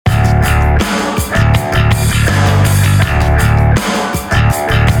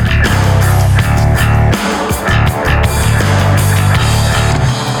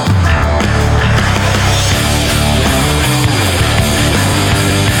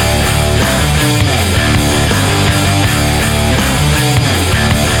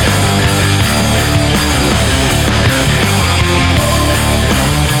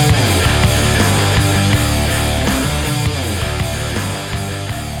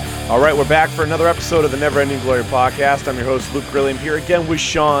All right, we're back for another episode of the Never Ending Glory podcast. I'm your host, Luke Grilly. I'm here again with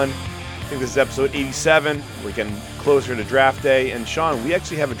Sean. I think this is episode 87. We're getting closer to draft day. And Sean, we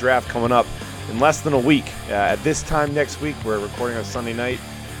actually have a draft coming up in less than a week. At this time next week, we're recording on Sunday night.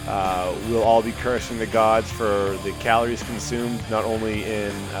 We'll all be cursing the gods for the calories consumed, not only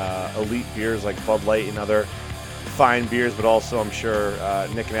in elite beers like Bud Light and other fine beers, but also I'm sure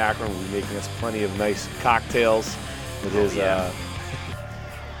Nick and Akron will be making us plenty of nice cocktails with his...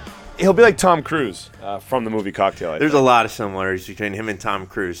 He'll be like Tom Cruise from the movie Cocktail. There's a lot of similarities between him and Tom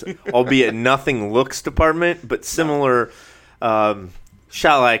Cruise, albeit nothing looks department, but similar,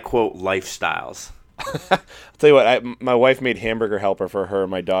 shall I quote, lifestyles. I'll tell you what, my wife made hamburger helper for her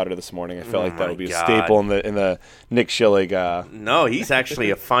and my daughter this morning. I felt like that would be a staple in the Nick Schillig. No, he's actually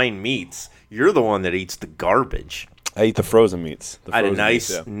a fine meats. You're the one that eats the garbage. I eat the frozen meats. I had a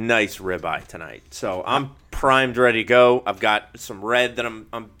nice ribeye tonight, so I'm primed, ready to go. I've got some red that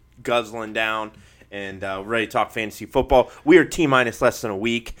I'm guzzling down and ready to talk fantasy football. We are T-minus less than a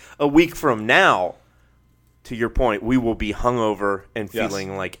week. A week from now, to your point, we will be hungover and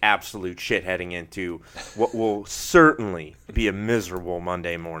feeling like absolute shit heading into what will certainly be a miserable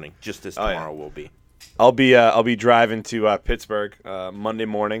Monday morning, just as tomorrow will be. I'll be driving to Pittsburgh Monday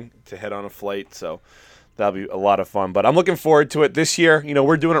morning to head on a flight, so that'll be a lot of fun. But I'm looking forward to it this year. You know,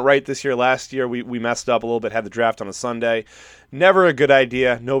 we're doing it right this year. Last year we messed up a little bit, had the draft on a Sunday. Never a good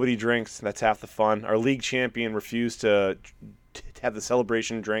idea. Nobody drinks. That's half the fun. Our league champion refused to have the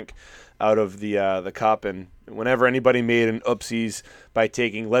celebration drink out of the cup, and whenever anybody made an oopsies by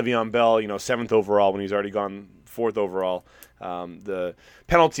taking Le'Veon Bell, 7th overall when he's already gone 4th overall, the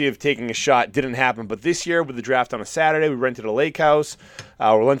penalty of taking a shot didn't happen. But this year, with the draft on a Saturday, we rented a lake house. We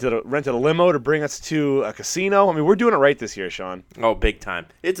rented a limo to bring us to a casino. I mean, we're doing it right this year, Sean. Oh, big time.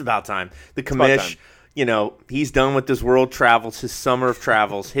 It's about time. The commish, he's done with his world travels, his summer of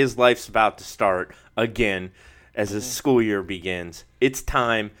travels. His life's about to start again as his school year begins. It's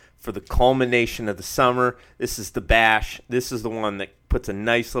time for the culmination of the summer. This is the bash. This is the one that puts a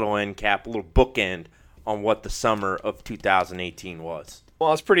nice little end cap, a little bookend on what the summer of 2018 was.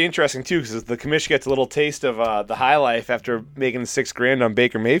 Well, it's pretty interesting, too, because the commission gets a little taste of the high life after making $6,000 on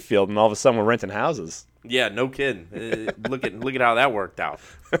Baker Mayfield, and all of a sudden we're renting houses. Yeah, no kidding. Look at how that worked out.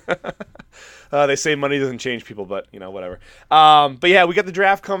 They say money doesn't change people, but, whatever. But, yeah, we got the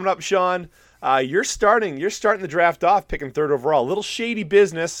draft coming up, Sean. You're starting the draft off picking 3rd overall. A little shady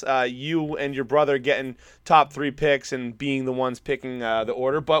business, you and your brother getting top 3 picks and being the ones picking the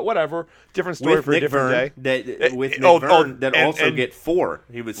order, but whatever. Different story with for Nick a different Vern, day. With Nick Vern, that also get 4.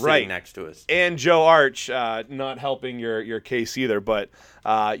 He was sitting next to us. And Joe Arch, not helping your case either, but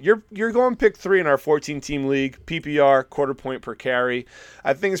you're going pick 3 in our 14-team league, PPR, quarter point per carry.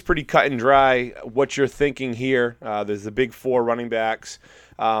 I think it's pretty cut and dry what you're thinking here. There's the big 4 running backs.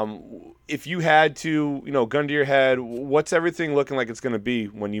 If you had to, gun to your head, what's everything looking like it's going to be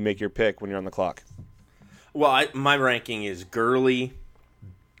when you make your pick when you're on the clock? Well, my ranking is Gurley,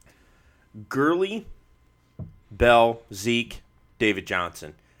 Bell, Zeke, David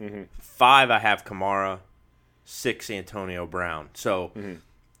Johnson. 5, I have Kamara. 6, Antonio Brown. So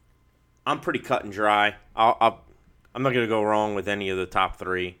I'm pretty cut and dry. I'm not going to go wrong with any of the top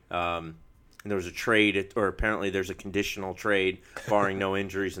 3. And there was a trade, or apparently there's a conditional trade, barring no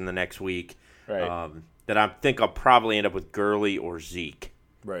injuries in the next week, that I think I'll probably end up with Gurley or Zeke.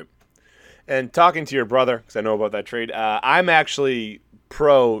 Right. And talking to your brother, because I know about that trade, I'm actually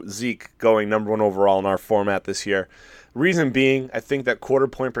pro Zeke going number 1 overall in our format this year. Reason being, I think that quarter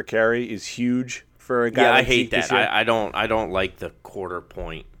point per carry is huge for a guy like Zeke I hate that. I I don't like the quarter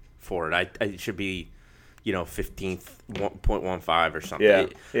point for it. It should be 15th, 0.15 or something.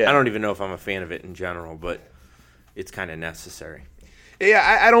 Yeah. I don't even know if I'm a fan of it in general, but it's kind of necessary.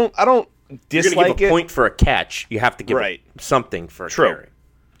 Yeah, I don't dislike it. You're going to give a point for a catch. You have to give something for a carry.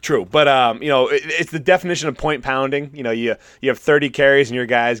 True, but it's the definition of point pounding. You have 30 carries and your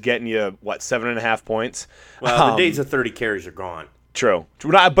guy's getting you 7.5 points. Well, the days of 30 carries are gone. True,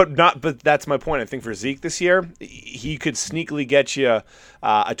 but that's my point. I think for Zeke this year, he could sneakily get you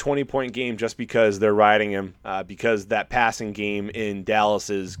a 20-point game just because they're riding him. Because that passing game in Dallas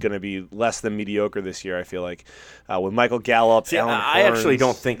is going to be less than mediocre this year. I feel like with Michael Gallup, Allen Hurns, I actually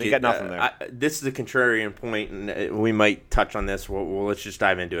don't think they got nothing there. This is a contrarian point, and we might touch on this. Well, let's just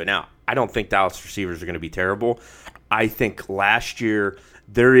dive into it now. I don't think Dallas receivers are going to be terrible. I think last year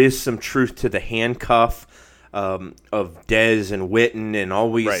there is some truth to the handcuff of Dez and Witten and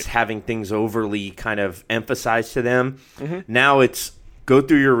always having things overly kind of emphasized to them. Now it's go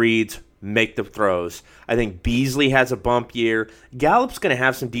through your reads, make the throws. I think Beasley has a bump year. Gallup's going to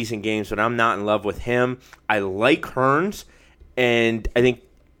have some decent games, but I'm not in love with him. I like Hurns, and I think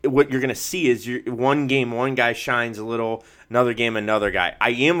what you're going to see is one game, one guy shines a little, another game, another guy.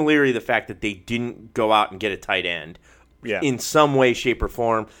 I am leery of the fact that they didn't go out and get a tight end in some way, shape, or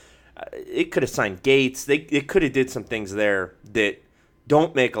form. It could have signed Gates. It could have did some things there that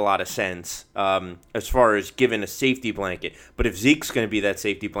don't make a lot of sense as far as giving a safety blanket. But if Zeke's going to be that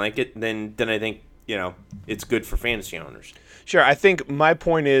safety blanket, then I think it's good for fantasy owners. Sure. I think my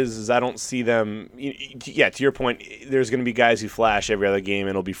point is I don't see them. Yeah, to your point, there's going to be guys who flash every other game, and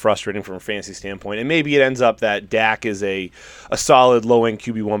it'll be frustrating from a fantasy standpoint. And maybe it ends up that Dak is a solid low-end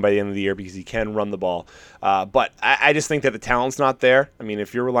QB1 by the end of the year because he can run the ball. But I just think that the talent's not there. I mean,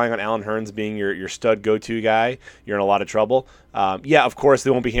 if you're relying on Allen Hurns being your stud go-to guy, you're in a lot of trouble. Yeah, of course,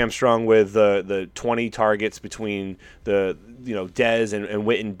 they won't be hamstrung with the 20 targets between the Dez and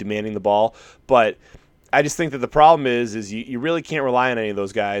Witten demanding the ball, but I just think that the problem is you really can't rely on any of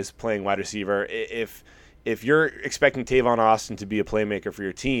those guys playing wide receiver. If you're expecting Tavon Austin to be a playmaker for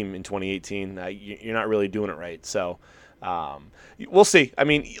your team in 2018, you're not really doing it right. So we'll see. I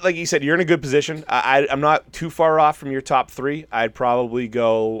mean, like you said, you're in a good position. I'm not too far off from your top three. I'd probably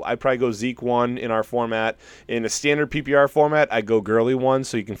go Zeke 1 in our format. In a standard PPR format, I'd go Gurley 1,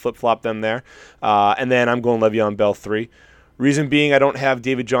 so you can flip-flop them there. And then I'm going Le'Veon Bell 3. Reason being, I don't have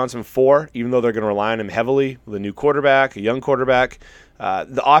David Johnson 4, even though they're going to rely on him heavily with a new quarterback, a young quarterback.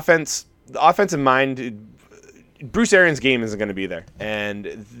 The offensive mind, Bruce Arians' game isn't going to be there,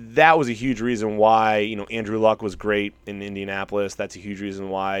 and that was a huge reason why Andrew Luck was great in Indianapolis. That's a huge reason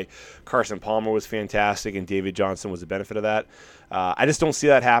why Carson Palmer was fantastic, and David Johnson was the benefit of that. I just don't see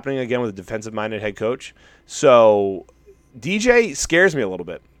that happening again with a defensive-minded head coach. So DJ scares me a little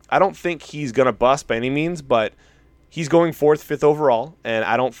bit. I don't think he's going to bust by any means, but he's going 4th, 5th overall, and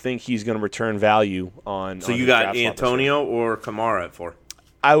I don't think he's going to return value on. So you got Antonio or Kamara at 4?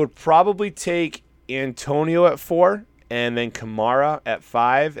 I would probably take Antonio at 4, and then Kamara at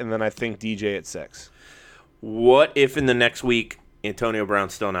 5, and then I think DJ at 6. What if in the next week Antonio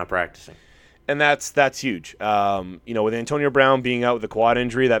Brown's still not practicing? And that's huge. With Antonio Brown being out with a quad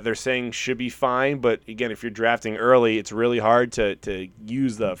injury that they're saying should be fine, but again, if you're drafting early, it's really hard to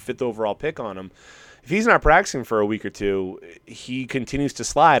use the 5th overall pick on him. If he's not practicing for a week or two, he continues to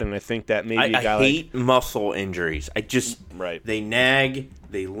slide, and I think that maybe I hate muscle injuries. They nag,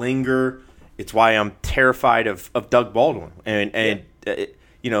 they linger. It's why I'm terrified of Doug Baldwin,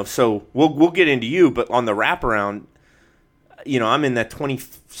 So we'll get into you, but on the wraparound, I'm in that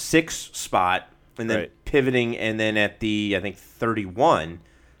 26 spot, and then pivoting, and then at the 31.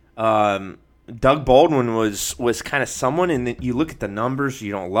 Doug Baldwin was kind of someone, and you look at the numbers,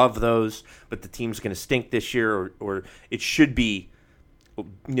 you don't love those, but the team's going to stink this year, or it should be,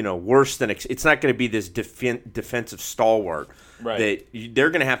 worse than it's not going to be this defensive stalwart that they're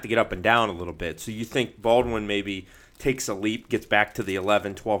going to have to get up and down a little bit. So you think Baldwin maybe takes a leap, gets back to the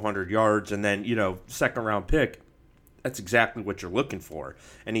 1,200 yards, and then second round pick. That's exactly what you're looking for,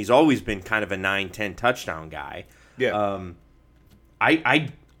 and he's always been kind of a 9-10 touchdown guy. Yeah.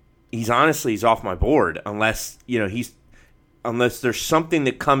 He's off my board unless there's something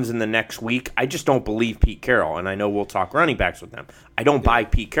that comes in the next week. I just don't believe Pete Carroll, and I know we'll talk running backs with them. I don't buy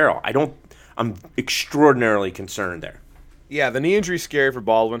Pete Carroll. I'm extraordinarily concerned there. Yeah, the knee injury is scary for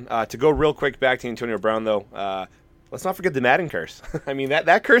Baldwin. To go real quick back to Antonio Brown, though, let's not forget the Madden curse. I mean,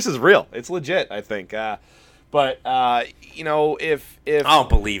 that curse is real. It's legit, I think. But if I don't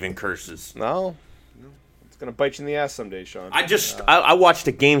believe in curses. No. Going to bite you in the ass someday, Sean. I watched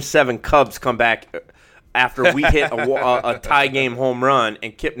a Game 7 Cubs come back after we hit a tie game home run,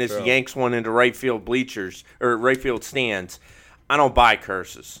 and Kipnis yanks one into right field bleachers or right field stands. I don't buy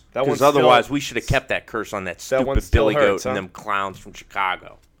curses, because otherwise we should have kept that curse on that stupid Billy Goat and them clowns from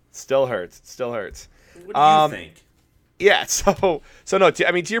Chicago. Still hurts. What do you think? Yeah. So no.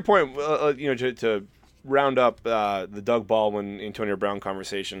 To your point, to round up the Doug Baldwin, Antonio Brown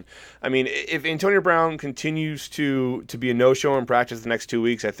conversation. I mean, if Antonio Brown continues to be a no-show in practice the next 2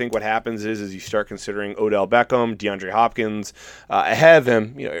 weeks, I think what happens is you start considering Odell Beckham, DeAndre Hopkins ahead of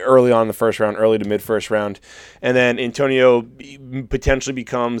him, early on in the first round, early to mid-first round, and then Antonio potentially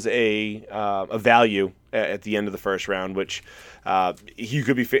becomes a value at the end of the first round, which he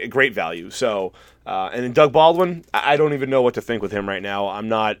could be great value. So. And then Doug Baldwin, I don't even know what to think with him right now. I'm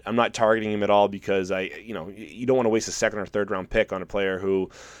not targeting him at all because you don't want to waste a second or third round pick on a player who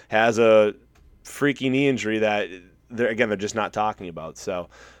has a freaky knee injury that they're just not talking about. So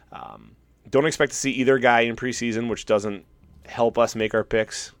don't expect to see either guy in preseason, which doesn't help us make our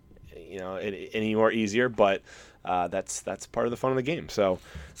picks any more easier. But that's part of the fun of the game. So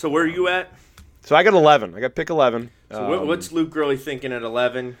where are you at? So I got 11. I got pick 11. So what's Luke Gurley thinking at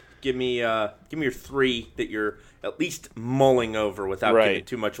 11? Give me your three that you're at least mulling over without giving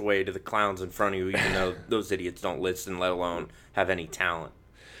too much away to the clowns in front of you, even though those idiots don't listen, let alone have any talent.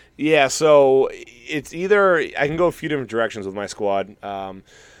 Yeah, so it's either I can go a few different directions with my squad.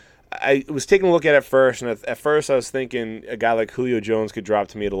 I was taking a look at it first, and at first I was thinking a guy like Julio Jones could drop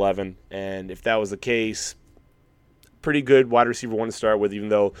to me at 11, and if that was the case, pretty good wide receiver one to start with, even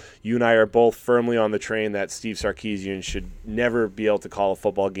though you and I are both firmly on the train that Steve Sarkisian should never be able to call a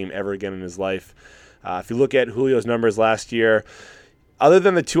football game ever again in his life. If you look at Julio's numbers last year, other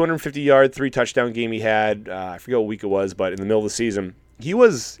than the 250-yard, 3-touchdown game he had, I forget what week it was, but in the middle of the season, he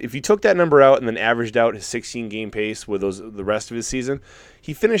was, if you took that number out and then averaged out his 16-game pace with the rest of his season,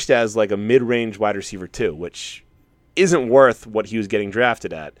 he finished as like a mid-range wide receiver too, which isn't worth what he was getting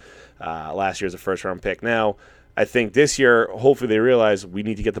drafted at last year as a first-round pick. Now, I think this year, hopefully they realize we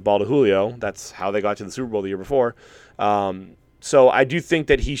need to get the ball to Julio. That's how they got to the Super Bowl the year before. So I do think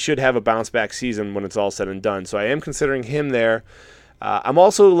that he should have a bounce-back season when it's all said and done. So I am considering him there. I'm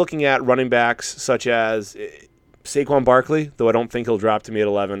also looking at running backs such as Saquon Barkley, though I don't think he'll drop to me at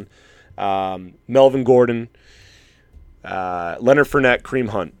 11. Melvin Gordon, Leonard Fournette, Kareem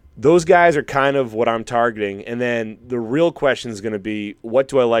Hunt. Those guys are kind of what I'm targeting. And then the real question is going to be, what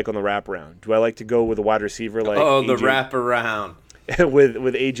do I like on the wraparound? Do I like to go with a wide receiver like the wraparound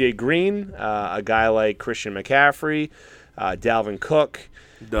with A.J. Green, a guy like Christian McCaffrey, Dalvin Cook?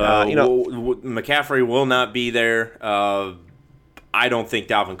 McCaffrey will not be there. I don't think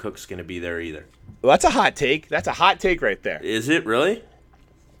Dalvin Cook's going to be there either. Well, that's a hot take. That's a hot take right there. Is it really?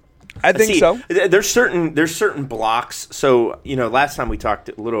 I think so. There's certain blocks. So, last time we talked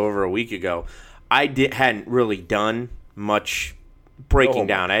a little over a week ago, hadn't really done much breaking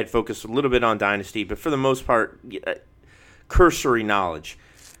down. I had focused a little bit on Dynasty, but for the most part, cursory knowledge.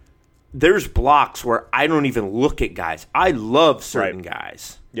 There's blocks where I don't even look at guys. I love certain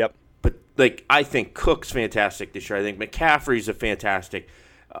guys. Yep. But, I think Cook's fantastic this year. I think McCaffrey's a fantastic.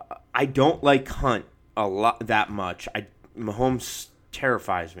 I don't like Hunt that much. Mahomes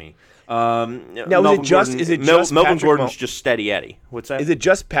terrifies me. Now, Melvin Gordon's just steady Eddie? What's that? Is it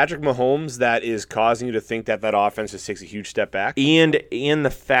just Patrick Mahomes that is causing you to think that offense just takes a huge step back? And the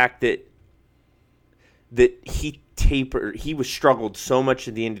fact that he was struggled so much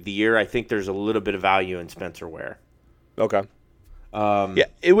at the end of the year, I think there's a little bit of value in Spencer Ware. Okay.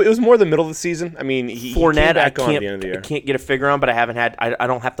 It was more the middle of the season. I mean, he came back on at the end of the year. I can't get a figure on, but I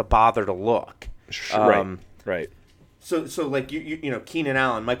don't have to bother to look. Right. So like you know Keenan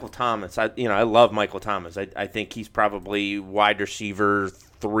Allen, Michael Thomas. I love Michael Thomas. I think he's probably wide receiver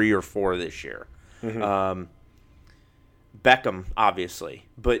 3 or 4 this year. Mm-hmm. Beckham, obviously,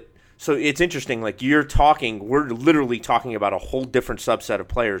 but so it's interesting. Like we're literally talking about a whole different subset of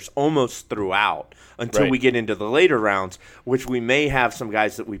players almost throughout until we get into the later rounds, which we may have some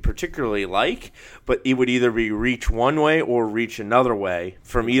guys that we particularly like, but it would either be reach one way or reach another way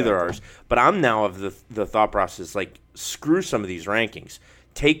from either ours. But I'm now of the thought process, like, screw some of these rankings.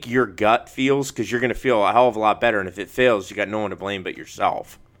 Take your gut feels, because you're going to feel a hell of a lot better, and if it fails, you got no one to blame but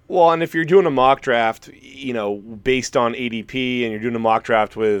yourself. Well, and if you're doing a mock draft, based on ADP, and you're doing a mock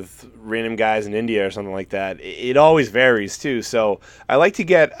draft with random guys in India or something like that, it always varies too. So I like to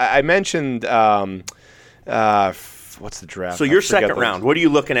get. I mentioned what's the draft? So your second round. What are you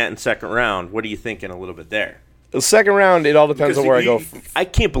looking at in second round? What are you thinking a little bit there? The second round, it all depends on where I go. I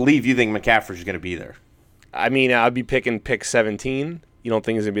can't believe you think McCaffrey's going to be there. I mean, I'd be picking pick 17. You don't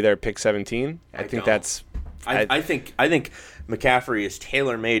think he's going to be there at pick 17? I think that's. I think McCaffrey is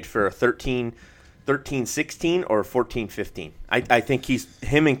tailor-made for a 13-16 or 14-15. I think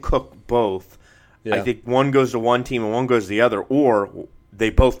him and Cook both. Yeah. I think one goes to one team and one goes to the other, or they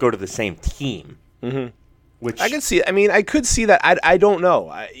both go to the same team. Mm-hmm. Which I could see. I mean, I could see that. I don't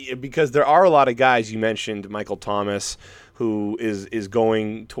know because there are a lot of guys. You mentioned Michael Thomas, who is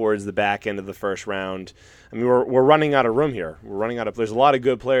going towards the back end of the first round. I mean, we're running out of room here. There's a lot of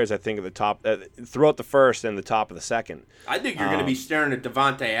good players, I think, at the top throughout the first and the top of the second. I think you're going to be staring at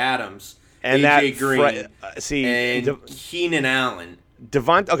Devontae Adams, and AJ Green, and Keenan Allen.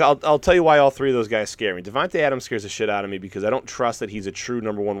 Okay, I'll tell you why all three of those guys scare me. Devontae Adams scares the shit out of me because I don't trust that he's a true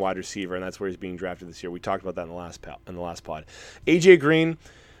number one wide receiver, and that's where he's being drafted this year. We talked about that in the last pod. AJ Green,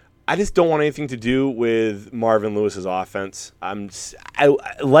 I just don't want anything to do with Marvin Lewis's offense. I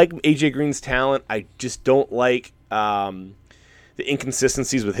like AJ Green's talent. I just don't like the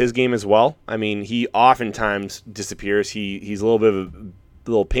inconsistencies with his game as well. I mean, he oftentimes disappears. He's a little bit of a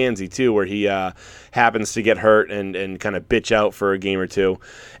little pansy too, where he happens to get hurt and kind of bitch out for a game or two.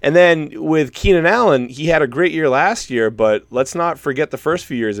 And then with Keenan Allen, he had a great year last year, but let's not forget the first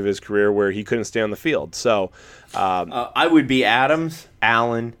few years of his career where he couldn't stay on the field. So I would be Adams,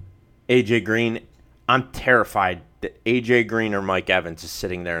 Allen, AJ Green. I'm terrified that AJ Green or Mike Evans is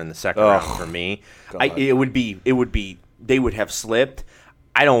sitting there in the second round for me. It would be. They would have slipped.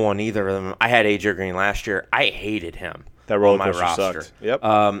 I don't want either of them. I had AJ Green last year. I hated him. That roller on my coaster roster. sucked. Yep.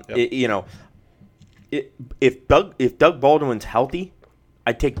 If Doug Baldwin's healthy,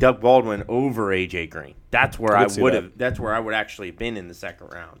 I'd take Doug Baldwin over AJ Green. That's where I would have. That's where I would actually have been in the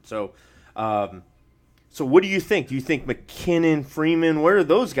second round. So, so what do you think? Do you think McKinnon, Freeman? Where are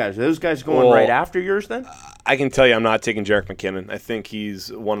those guys? Are those guys going right after yours then? I can tell you I'm not taking Jerick McKinnon. I think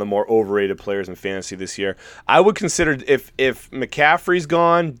he's one of the more overrated players in fantasy this year. I would consider, if McCaffrey's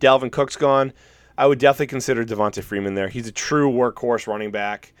gone, Dalvin Cook's gone, I would definitely consider Devonta Freeman there. He's a true workhorse running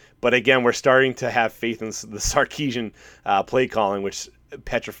back. But again, we're starting to have faith in the Sarkisian play calling, which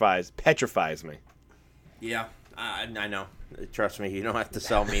petrifies me. Yeah, I know. Trust me, you don't have to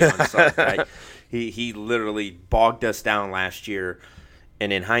sell me on Sark. Right? He literally bogged us down last year,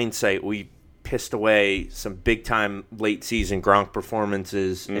 and in hindsight, we pissed away some big-time late-season Gronk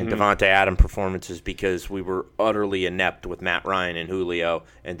performances and Devontae Adams performances because we were utterly inept with Matt Ryan and Julio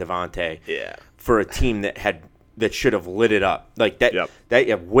and Devontae for a team that should have lit it up. Like that, They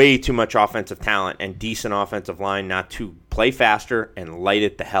have way too much offensive talent and decent offensive line not to play faster and light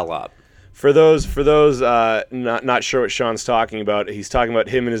it the hell up. For those not sure what Sean's talking about, he's talking about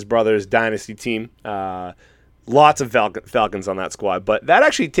him and his brother's dynasty team. Lots of Falcons on that squad. But that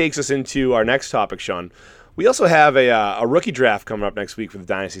actually takes us into our next topic, Sean. We also have a rookie draft coming up next week for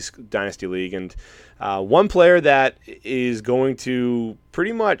the Dynasty League. And one player that is going to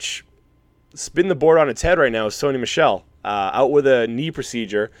pretty much spin the board on its head right now is Sony Michel, out with a knee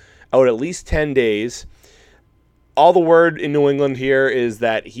procedure, out at least 10 days. All the word in New England here is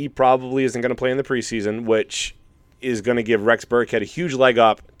that he probably isn't going to play in the preseason, which is going to give Rex Burkhead a huge leg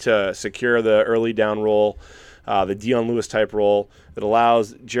up to secure the early down role, the Dion Lewis type role that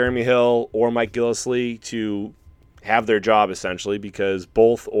allows Jeremy Hill or Mike Gillislee to have their job essentially, because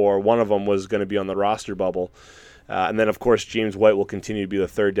both or one of them was going to be on the roster bubble. And then, of course, James White will continue to be the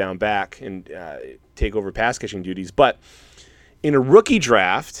third down back and take over pass catching duties. But in a rookie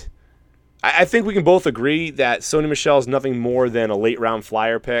draft, I think we can both agree that Sony Michel is nothing more than a late-round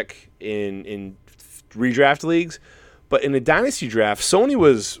flyer pick in redraft leagues. But in the Dynasty draft,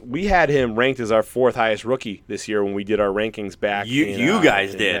 we had him ranked as our fourth highest rookie this year when we did our rankings back. You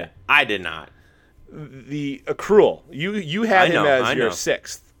guys did. I did not. The accrual. You had him as your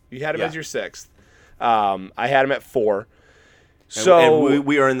sixth. You had him as your sixth. I had him at 4. So and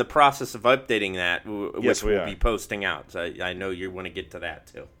we are in the process of updating that, which we'll be posting out. So I know you want to get to that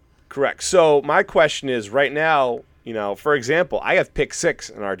too. Correct. So my question is, right now, for example, I have pick 6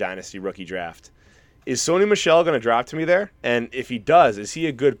 in our Dynasty rookie draft. Is Sony Michel going to drop to me there? And if he does, is he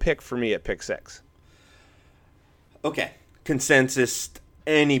a good pick for me at pick 6? Okay. Consensus,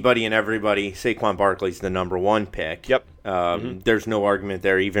 anybody and everybody, Saquon Barkley's the number 1 pick. Yep. There's no argument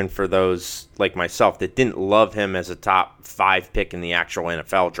there, even for those like myself that didn't love him as a top 5 pick in the actual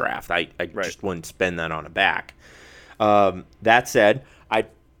NFL draft. I just wouldn't spend that on a back. That said, I'd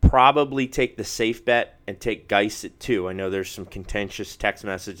probably take the safe bet and take Geis at 2. I know there's some contentious text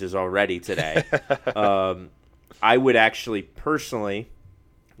messages already today. I would actually personally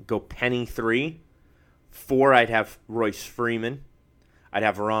go Penny 3. 4, I'd have Royce Freeman. I'd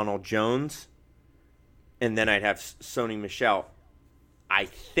have Ronald Jones. And then I'd have Sony Michel, I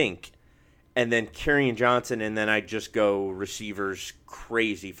think. And then Kerryon Johnson, and then I'd just go receivers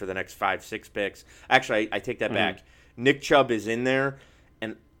crazy for the next 5-6 picks. Actually, I take that back. Nick Chubb is in there,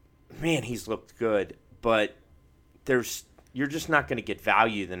 and man, he's looked good. But you're just not going to get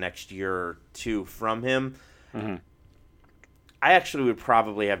value the next year or two from him. I actually would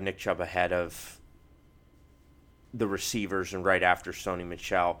probably have Nick Chubb ahead of the receivers and right after Sony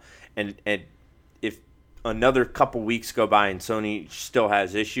Michel. And if another couple weeks go by and Sony still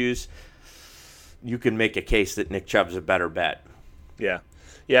has issues, you can make a case that Nick Chubb's a better bet.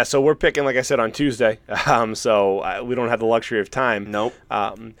 Yeah, so we're picking, like I said, on Tuesday, so we don't have the luxury of time. Nope.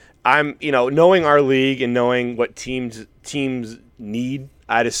 I'm, knowing our league and knowing what teams need,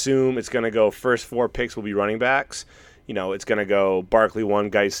 I'd assume it's going to go first 4 picks will be running backs. It's going to go Barkley 1,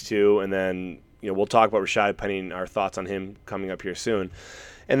 Geis 2, and then we'll talk about Rashad Penny and our thoughts on him coming up here soon.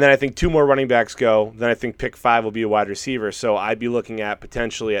 And then I think 2 more running backs go. Then I think pick 5 will be a wide receiver. So I'd be looking at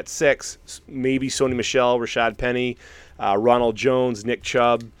potentially at 6, maybe Sony Michel, Rashad Penny, Ronald Jones, Nick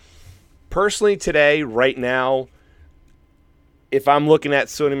Chubb. Personally today, right now, if I'm looking at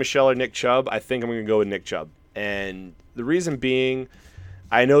Sony Michel or Nick Chubb, I think I'm going to go with Nick Chubb. And the reason being,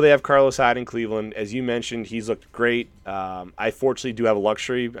 I know they have Carlos Hyde in Cleveland. As you mentioned, he's looked great. I fortunately do have a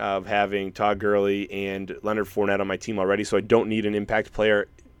luxury of having Todd Gurley and Leonard Fournette on my team already, so I don't need an impact player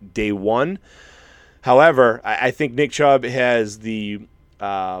day one. However, I think Nick Chubb has the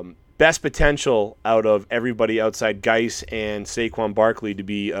best potential out of everybody outside Geis and Saquon Barkley to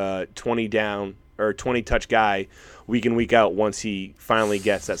be a 20 down or 20 touch guy week in, week out once he finally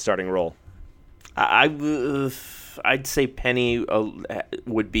gets that starting role. I'd say Penny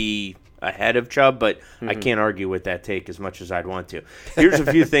would be ahead of Chubb, but I can't argue with that take as much as I'd want to. Here's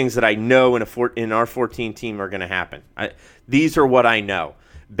a few things that I know in our 14 team are going to happen. These are what I know.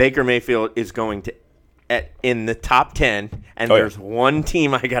 Baker Mayfield is going to in the top 10, and there's one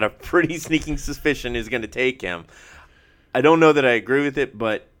team I got a pretty sneaking suspicion is going to take him. I don't know that I agree with it,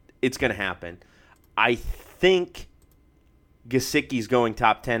 but it's going to happen. I think Gesicki's going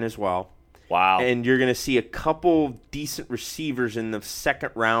top 10 as well. Wow. And you're going to see a couple decent receivers in the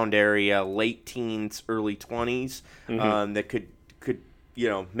second round area, late teens, early 20s, that could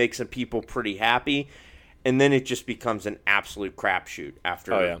make some people pretty happy. And then it just becomes an absolute crapshoot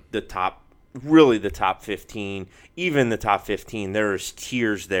after the top 15. Even the top 15, there's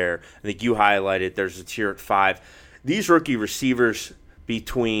tiers there. I think you highlighted there's a tier at 5. These rookie receivers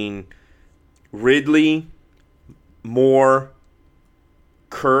between Ridley, Moore,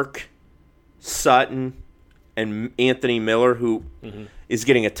 Kirk, Sutton, and Anthony Miller, who is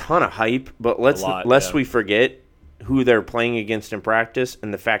getting a ton of hype, but lest we forget who they're playing against in practice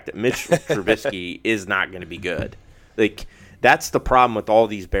and the fact that Mitch Trubisky is not going to be good. Like, that's the problem with all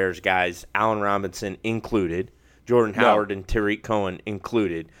these Bears guys, Allen Robinson included, Jordan Howard and Tariq Cohen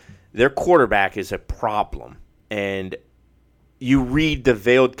included. Their quarterback is a problem. And you read the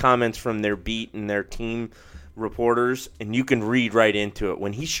veiled comments from their beat and their team reporters, and you can read right into it.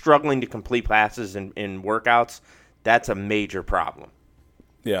 When he's struggling to complete passes in workouts, that's a major problem.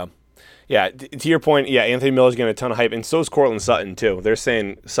 Yeah. Yeah, to your point, Anthony Miller's getting a ton of hype, and so is Courtland Sutton, too. They're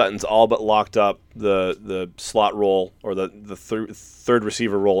saying Sutton's all but locked up the slot role or the third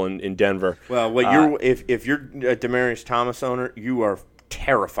receiver role in Denver. Well, if you're a Demaryius Thomas owner, you are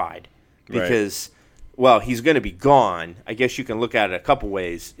terrified because, he's going to be gone. I guess you can look at it a couple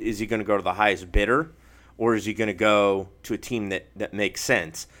ways. Is he going to go to the highest bidder, or is he going to go to a team that makes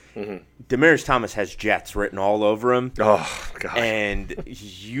sense? Demaryius Thomas has Jets written all over him. Oh God! And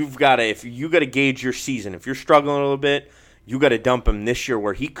you've got to gauge your season. If you're struggling a little bit, you got to dump him this year,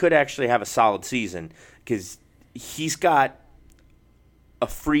 where he could actually have a solid season because he's got a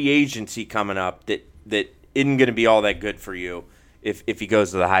free agency coming up that isn't going to be all that good for you if he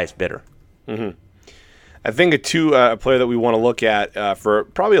goes to the highest bidder. I think a player that we want to look at for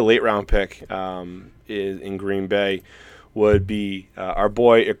probably a late round pick is in Green Bay would be our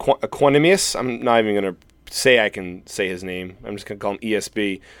boy Equanimeous. I'm not even going to say I can say his name. I'm just going to call him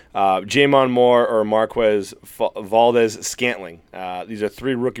ESB. Jamon Moore or Marquez Valdez-Scantling. These are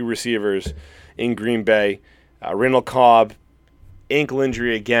 3 rookie receivers in Green Bay. Randall Cobb, ankle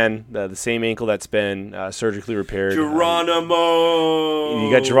injury again, the same ankle that's been surgically repaired. Geronimo!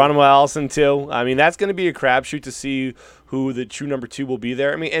 You got Geronimo Allison, too. I mean, that's going to be a crapshoot to see who the true number 2 will be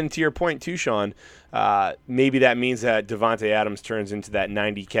there. I mean, and to your point, too, Sean, maybe that means that Devontae Adams turns into that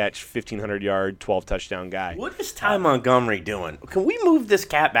 90-catch, 1,500-yard, 12-touchdown guy. What is Ty Montgomery doing? Can we move this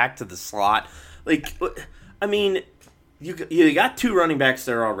cat back to the slot? Like, I mean, you got 2 running backs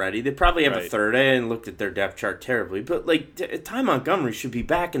there already. They probably have a third. I hadn't looked at their depth chart terribly. But, like, Ty Montgomery should be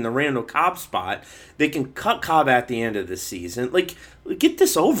back in the Randall Cobb spot. They can cut Cobb at the end of the season. Like, get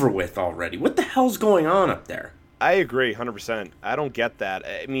this over with already. What the hell's going on up there? I agree 100%. I don't get that.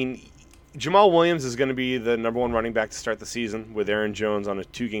 I mean, Jamal Williams is going to be the number 1 running back to start the season with Aaron Jones on a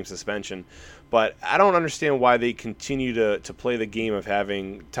 2-game suspension. But I don't understand why they continue to play the game of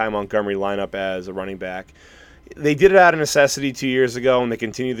having Ty Montgomery line up as a running back. They did it out of necessity 2 years ago, and they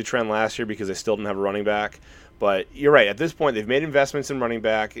continued the trend last year because they still didn't have a running back. But you're right. At this point, they've made investments in running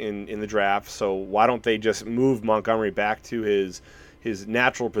back in the draft, so why don't they just move Montgomery back to his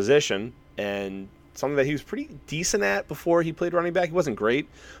natural position and something that he was pretty decent at before he played running back. He wasn't great,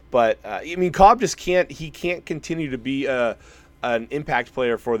 but I mean, Cobb just can't continue to be an impact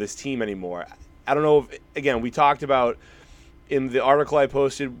player for this team anymore. I don't know if, again, we talked about in the article I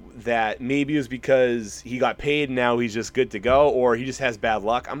posted that maybe it was because he got paid and now he's just good to go, or he just has bad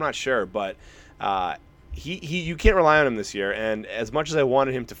luck. I'm not sure, but you can't rely on him this year. And as much as I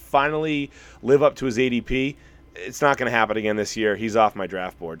wanted him to finally live up to his ADP, it's not going to happen again this year. He's off my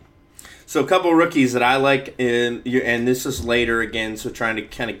draft board. So a couple of rookies that I like, and this is later again, so trying to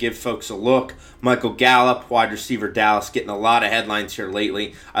kind of give folks a look. Michael Gallup, wide receiver, Dallas, getting a lot of headlines here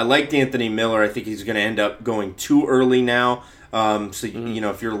lately. I liked Anthony Miller. I think he's going to end up going too early now.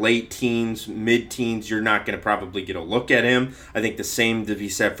 If you're late teens, mid-teens, you're not going to probably get a look at him. I think the same to be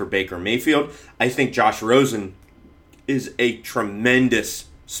said for Baker Mayfield. I think Josh Rosen is a tremendous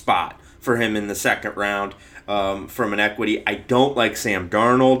spot for him in the second round from an equity. I don't like Sam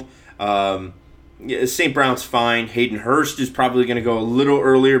Darnold. St. Brown's fine. Hayden Hurst is probably going to go a little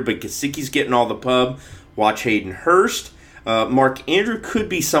earlier, but Gesicki's getting all the pub. Watch Hayden Hurst. Mark Andrew could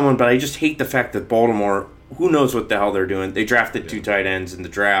be someone, but I just hate the fact that Baltimore, who knows what the hell they're doing. They drafted 2 tight ends in the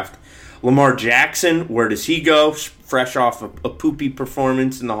draft. Lamar Jackson, where does he go? Fresh off a poopy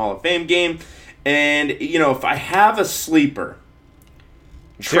performance in the Hall of Fame game. And, if I have a sleeper,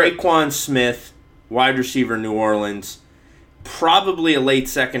 Traquan Smith, wide receiver, New Orleans, probably a late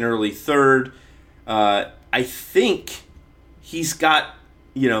second, early third. I think he's got,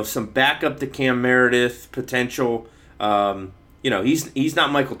 some backup to Cam Meredith potential. He's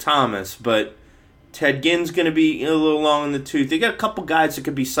not Michael Thomas, but Ted Ginn's going to be a little long in the tooth. They got a couple guys that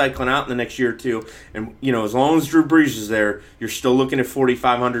could be cycling out in the next year or two. And, as long as Drew Brees is there, you're still looking at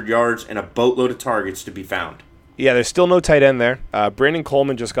 4,500 yards and a boatload of targets to be found. Yeah, there's still no tight end there. Brandon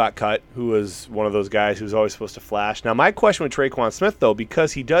Coleman just got cut, who was one of those guys who's always supposed to flash. Now, my question with Traquan Smith, though,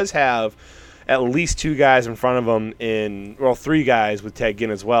 because he does have at least 2 guys in front of him 3 guys with Ted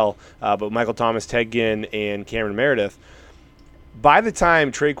Ginn as well, but Michael Thomas, Ted Ginn, and Cameron Meredith. By the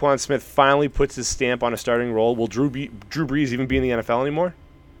time Traquan Smith finally puts his stamp on a starting role, will Drew Brees even be in the NFL anymore?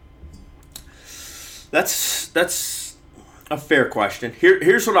 That's a fair question.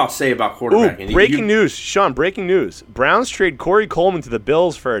 Here's what I'll say about quarterbacking. Ooh, breaking news, Sean, breaking news. Browns trade Corey Coleman to the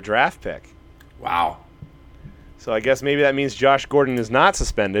Bills for a draft pick. Wow. So I guess maybe that means Josh Gordon is not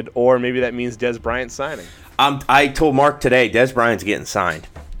suspended, or maybe that means Des Bryant signing. I told Mark today, Des Bryant's getting signed.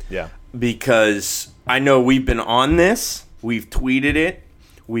 Yeah. Because I know we've been on this. We've tweeted it.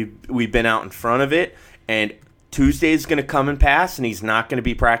 We've been out in front of it. And Tuesday's going to come and pass, and he's not going to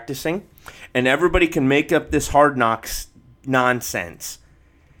be practicing. And everybody can make up this Hard Knocks nonsense.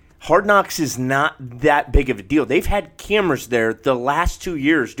 Hard Knocks is not that big of a deal. They've had cameras there the last 2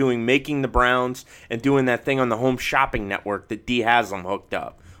 years doing Making the Browns and doing that thing on the Home Shopping Network that D has them hooked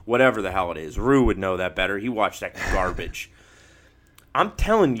up. Whatever the hell it is. Rue would know that better. He watched that garbage. I'm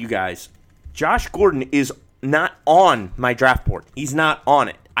telling you guys, Josh Gordon is not on my draft board. He's not on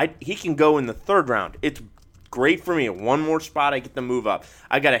it. He can go in the 3rd round. It's great for me. One more spot, I get to move up.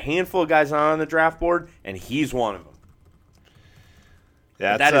 I got a handful of guys on the draft board, and he's one of them.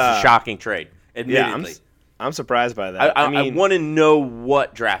 That is a shocking trade, admittedly. Yeah, I'm surprised by that. I want to know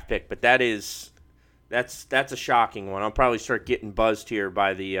what draft pick, but that's a shocking one. I'll probably start getting buzzed here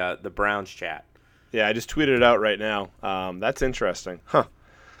by the Browns chat. Yeah, I just tweeted it out right now. That's interesting. Huh.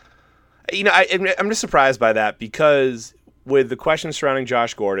 I'm just surprised by that because with the questions surrounding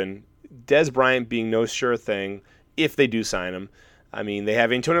Josh Gordon, Des Bryant being no sure thing if they do sign him. I mean, they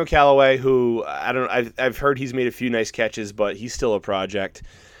have Antonio Callaway, who I've heard he's made a few nice catches, but he's still a project.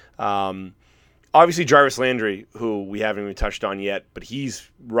 Obviously, Jarvis Landry, who we haven't even touched on yet, but he's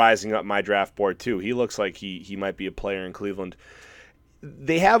rising up my draft board too. He looks like he might be a player in Cleveland.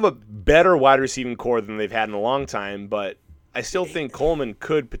 They have a better wide receiving core than they've had in a long time, but I still think Coleman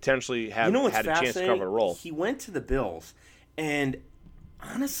could potentially have had a chance to cover a role. He went to the Bills, and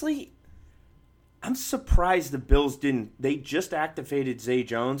honestly, I'm surprised the Bills didn't. They just activated Zay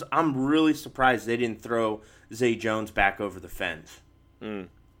Jones. I'm really surprised they didn't throw Zay Jones back over the fence.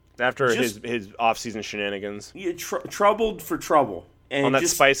 After his offseason shenanigans. Yeah, troubled for trouble. And on that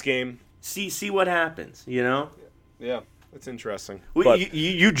Spice game. See what happens, Yeah, that's interesting. Well,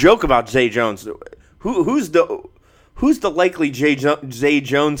 you joke about Zay Jones. Who's the likely Zay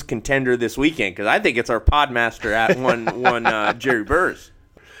Jones contender this weekend? Because I think it's our podmaster at one Jerry Burrs.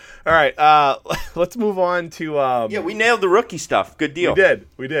 All right, let's move on to. We nailed the rookie stuff. Good deal.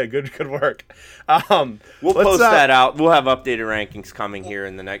 We did. Good work. We'll post that out. We'll have updated rankings coming here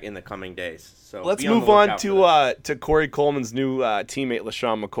in the coming days. So let's move on to Corey Coleman's new teammate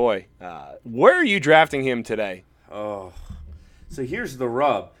LeSean McCoy. Where are you drafting him today? Oh, so here's the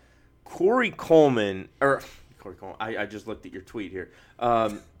rub. Corey Coleman. I just looked at your tweet here.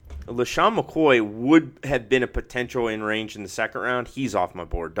 LeSean McCoy would have been a potential in range in the second round. He's off my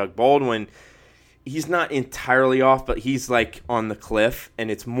board. Doug Baldwin, he's not entirely off, but he's like on the cliff,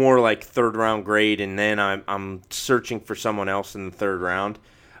 and it's more like 3rd round grade, and then I'm searching for someone else in the 3rd round.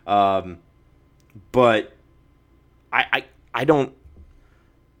 But I don't,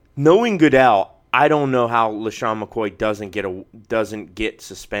 knowing Goodell, I don't know how LeSean McCoy doesn't get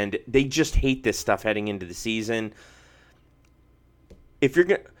suspended. They just hate this stuff heading into the season. If you're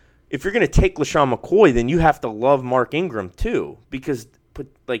gonna take LeSean McCoy, then you have to love Mark Ingram too, because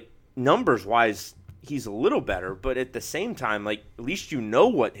numbers wise, he's a little better, but at the same time, like, at least you know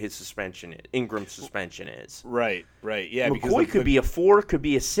what his suspension is, Ingram's suspension is. Right. Yeah, McCoy could be a 4, could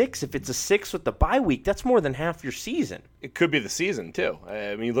be a 6. If it's a 6 with the bye week, that's more than half your season. It could be the season too.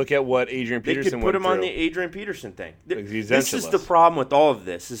 I mean, look at what Adrian Peterson They could put him went on through. the Adrian Peterson thing. He's This is the problem with all of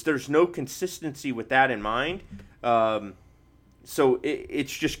this, is there's no consistency with that in mind. So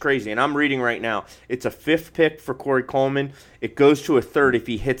it's just crazy. And I'm reading right now. It's a 5th pick for Corey Coleman. It goes to a 3rd if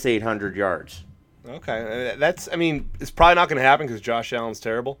he hits 800 yards. Okay, it's probably not going to happen because Josh Allen's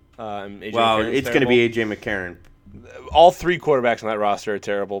terrible. It's going to be A.J. McCarron. All 3 quarterbacks on that roster are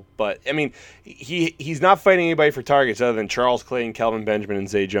terrible. But, I mean, he's not fighting anybody for targets other than Charles Clay, Kelvin Benjamin, and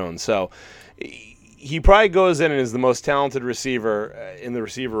Zay Jones. So he probably goes in and is the most talented receiver in the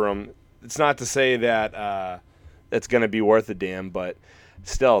receiver room. It's not to say that that's going to be worth a damn, but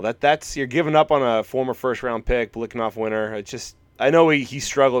still, that's you're giving up on a former first-round pick, Biletnikoff winner. It's just, I know he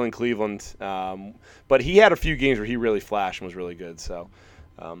struggled in Cleveland, but he had a few games where he really flashed and was really good. So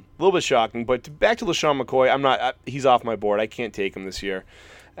a little bit shocking. But back to LeSean McCoy, he's off my board. I can't take him this year.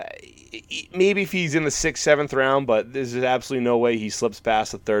 Maybe if he's in the 6th, 7th round, but there's absolutely no way he slips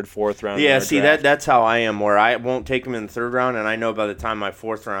past the 3rd, 4th round. Yeah, see, that's how I am, where I won't take him in the 3rd round, and I know by the time my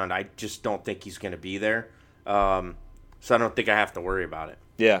 4th round, I just don't think he's going to be there. So I don't think I have to worry about it.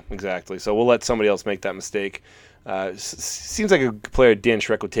 Yeah, exactly. So we'll let somebody else make that mistake. Seems like a player Dan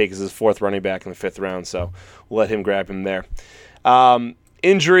Schreck would take as his 4th running back in the 5th round, so we'll let him grab him there.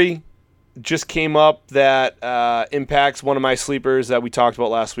 Injury just came up that impacts one of my sleepers that we talked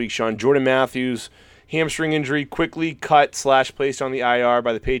about last week, Sean. Jordan Matthews, hamstring injury, quickly cut / placed on the IR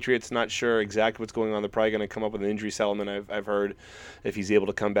by the Patriots. Not sure exactly what's going on. They're probably going to come up with an injury settlement, I've heard, if he's able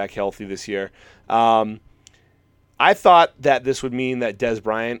to come back healthy this year. I thought that this would mean that Dez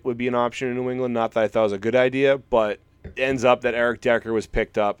Bryant would be an option in New England. Not that I thought it was a good idea, but it ends up that Eric Decker was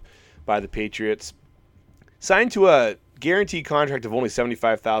picked up by the Patriots. Signed to a guaranteed contract of only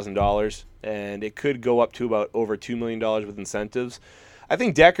 $75,000, and it could go up to about over $2 million with incentives. I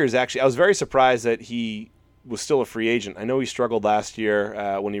think Decker's actually – I was very surprised that he was still a free agent. I know he struggled last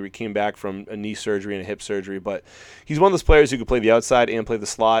year when he came back from a knee surgery and a hip surgery, but he's one of those players who could play the outside and play the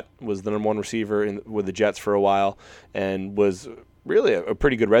slot, was the number 1 receiver with the Jets for a while, and was really a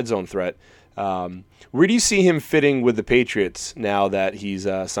pretty good red zone threat. Where do you see him fitting with the Patriots now that he's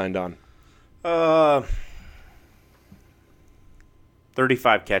signed on?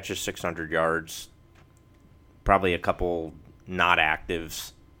 35 catches, 600 yards, probably a couple not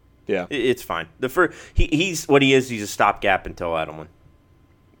actives. Yeah, it's fine. He's what he is. He's a stopgap until Edelman.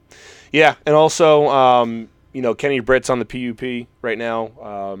 Yeah, and also, Kenny Britt's on the PUP right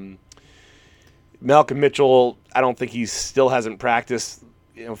now. Malcolm Mitchell, I don't think he still hasn't practiced,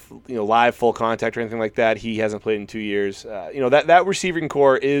 live full contact or anything like that. He hasn't played in 2 years. That receiving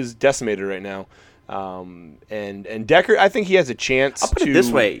core is decimated right now. And Decker, I think he has a chance. I'll put it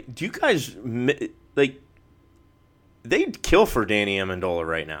this way: do you guys they'd kill for Danny Amendola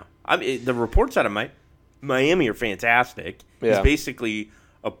right now? I mean, the reports out of Miami are fantastic. Yeah. He's basically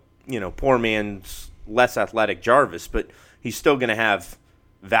a poor man's less athletic Jarvis, but he's still going to have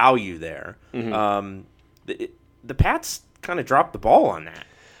value there. Mm-hmm. The Pats kind of dropped the ball on that.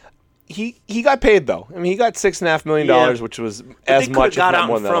 He got paid though. I mean, he got $6.5 million, which was as much, if not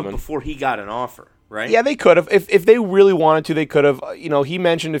more than Edelman. Before he got an offer. Right? Yeah, they could have. If they really wanted to, they could have. He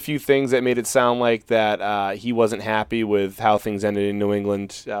mentioned a few things that made it sound like that he wasn't happy with how things ended in New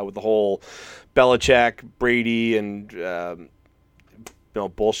England with the whole Belichick, Brady, and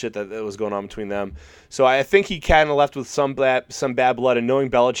bullshit that was going on between them. So I think he kind of left with some bad blood. And knowing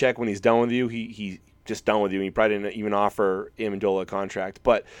Belichick, when he's done with you, he just done with you. And he probably didn't even offer Amendola a contract.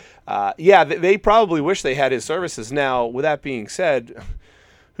 But they probably wish they had his services. Now, with that being said,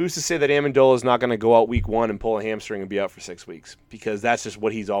 who's to say that Amendola is not going to go out week 1 and pull a hamstring and be out for 6 weeks? Because that's just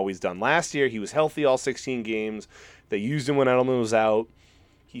what he's always done. Last year, he was healthy all 16 games. They used him when Edelman was out.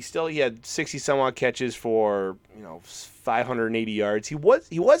 He had 60-some-odd catches for 580 yards. He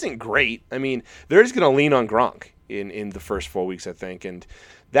wasn't great. I mean, they're just going to lean on Gronk in the first 4 weeks, I think. And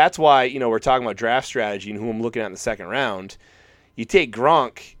that's why, we're talking about draft strategy and who I'm looking at in the second round. You take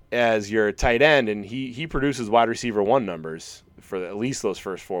Gronk as your tight end, and he produces wide receiver 1 numbers for at least those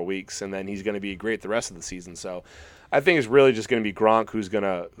first 4 weeks, and then he's going to be great the rest of the season. So I think it's really just going to be Gronk who's going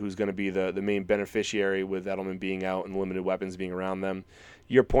to be the main beneficiary with Edelman being out and limited weapons being around them.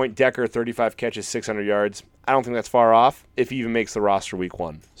 Your point, Decker, 35 catches, 600 yards. I don't think that's far off if he even makes the roster week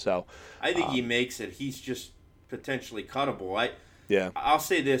 1. So I think he makes it. He's just potentially cuttable. Yeah. I'll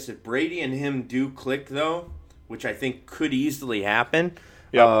say this: if Brady and him do click, though, which I think could easily happen,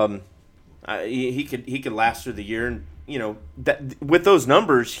 yep. he could last through the year and with those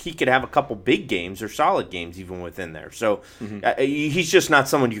numbers, he could have a couple big games or solid games even within there. So he's just not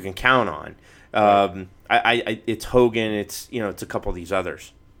someone you can count on. It's Hogan. It's a couple of these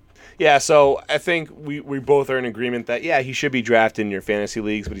others. Yeah, so I think we both are in agreement that, he should be drafted in your fantasy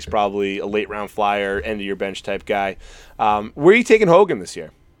leagues, but he's probably a late-round flyer, end-of-your-bench type guy. Where are you taking Hogan this year?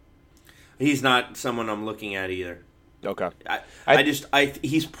 He's not someone I'm looking at either. Okay.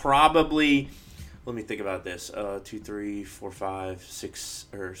 He's probably, let me think about this, 2, 3, 4, 5, 6,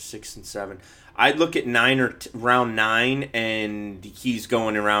 or 6 and 7. I'd look at round 9, and he's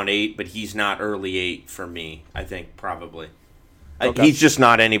going in round 8, but he's not early 8 for me, I think, probably. Okay. He's just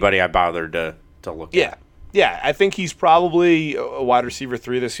not anybody I bothered to look at. Yeah, I think he's probably a wide receiver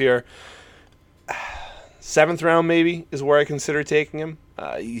 3 this year. 7th round maybe is where I consider taking him.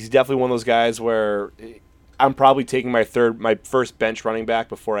 He's definitely one of those guys where I'm probably taking my first bench running back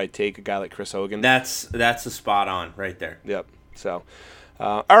before I take a guy like Chris Hogan. That's a spot on right there. Yep. So,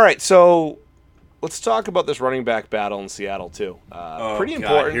 all right. So let's talk about this running back battle in Seattle too. Pretty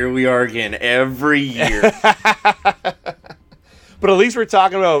important. Here we are again every year. But at least we're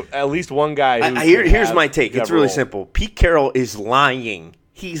talking about at least one guy. Here's my take. It's really simple. Pete Carroll is lying.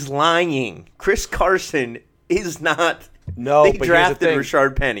 He's lying. Chris Carson is not. No, they drafted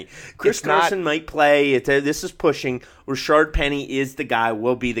Rashard Penny. Chris Carson might play. This is pushing. Rashard Penny is the guy,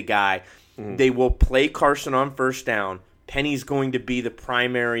 will be the guy. Mm-hmm. They will play Carson on first down. Penny's going to be the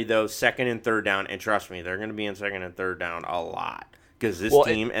primary, though, second and third down. And trust me, they're going to be in second and third down a lot. Because this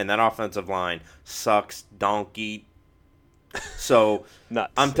team and that offensive line sucks donkey. So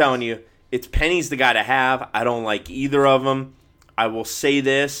I'm telling you, it's Penny's the guy to have. I don't like either of them. I will say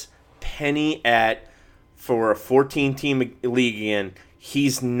this. Penny for a 14-team league again,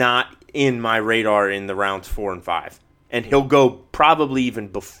 he's not in my radar in the rounds 4 and 5. And he'll go probably even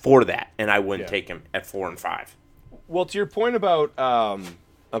before that, and I wouldn't take him at 4 and 5. Well, to your point about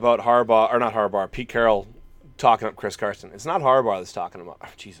Harbaugh, or not Harbaugh, Pete Carroll talking up Chris Carson, it's not Harbaugh that's talking about. Oh,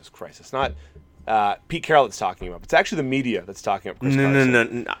 Jesus Christ, it's not Pete Carroll that's talking about. It's actually the media that's talking up Chris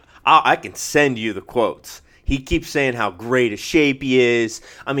Carson. No. I can send you the quotes. He keeps saying how great a shape he is.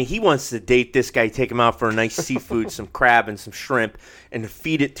 I mean, he wants to date this guy, take him out for a nice seafood, some crab and some shrimp, and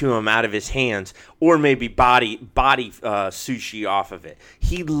feed it to him out of his hands, or maybe body sushi off of it.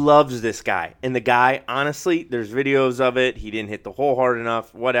 He loves this guy. And the guy, honestly, there's videos of it. He didn't hit the hole hard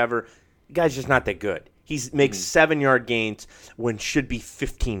enough, whatever. The guy's just not that good. He makes 7-yard gains when should be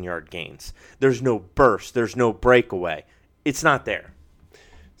 15-yard gains. There's no burst. There's no breakaway. It's not there.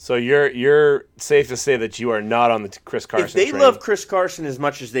 So you're safe to say that you are not on the Chris Carson train. If they love Chris Carson as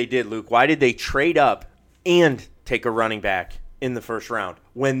much as they did, Luke, why did they trade up and take a running back in the first round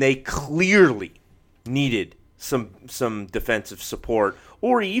when they clearly needed some defensive support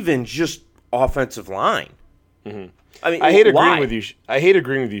or even just offensive line? Mm-hmm. I mean, I hate agreeing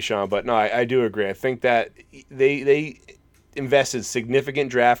with you, Sean, but no, I do agree. I think that they invested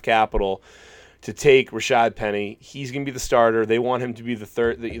significant draft capital to take Rashad Penny. He's going to be the starter. They want him to be a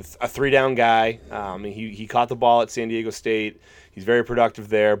 3-down guy. He caught the ball at San Diego State. He's very productive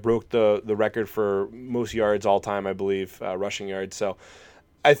there. Broke the record for most yards all time, I believe, rushing yards. So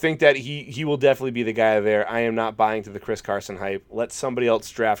I think that he will definitely be the guy there. I am not buying to the Chris Carson hype. Let somebody else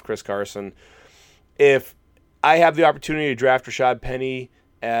draft Chris Carson. If I have the opportunity to draft Rashad Penny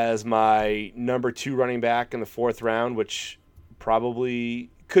as my number 2 running back in the 4th round, which probably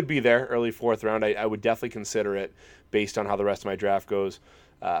could be there, early 4th round, I would definitely consider it based on how the rest of my draft goes.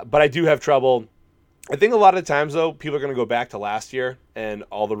 But I do have trouble. I think a lot of times, though, people are going to go back to last year and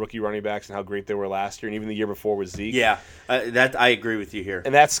all the rookie running backs and how great they were last year, and even the year before with Zeke. Yeah, that I agree with you here.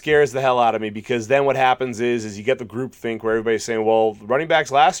 And that scares the hell out of me because then what happens is you get the group think where everybody's saying, well, the running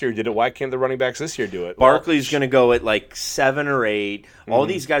backs last year did it. Why can't the running backs this year do it? Barkley's going to go at like 7 or 8. All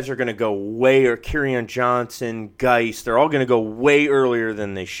these guys are going to go or Kerryon Johnson, Geist. They're all going to go way earlier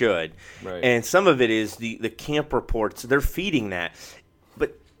than they should. Right. And some of it is the camp reports. They're feeding that.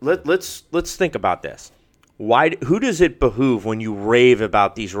 But let's think about this. Who does it behoove when you rave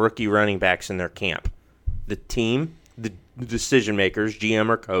about these rookie running backs in their camp? The team, the decision makers, GM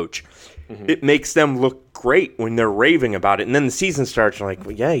or coach. Mm-hmm. It makes them look great when they're raving about it, and then the season starts. And like,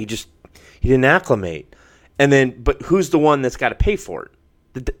 well, yeah, he didn't acclimate. And then, but who's the one that's got to pay for it?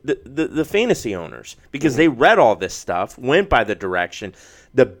 The fantasy owners, because they read all this stuff, went by the direction.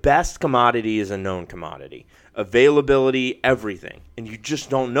 The best commodity is a known commodity. Availability, everything. And you just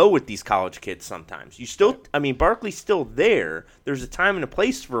don't know with these college kids sometimes. Barkley's still there. There's a time and a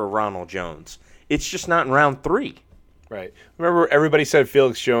place for a Ronald Jones. It's just not in round 3. Right. Remember, everybody said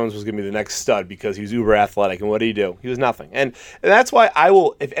Felix Jones was going to be the next stud because he was uber athletic. And what did he do? He was nothing. And that's why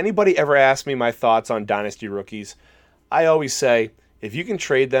if anybody ever asks me my thoughts on dynasty rookies, I always say, if you can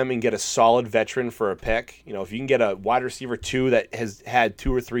trade them and get a solid veteran for a pick, if you can get a wide receiver 2 that has had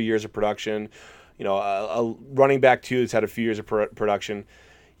 2 or 3 years of production, a running back 2 that's had a few years of production,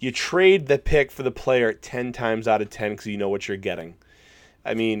 you trade the pick for the player 10 times out of 10 because you know what you're getting.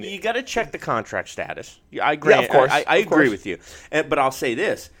 I mean, you got to check the contract status. I agree. Yeah, of course. I agree with you. But I'll say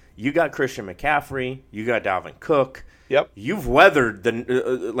this: you got Christian McCaffrey, you got Dalvin Cook. Yep. You've weathered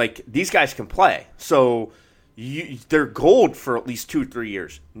these guys can play, so they're gold for at least 2-3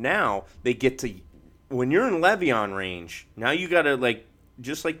 years. Now they get to when you're in Le'Veon range. Now you got to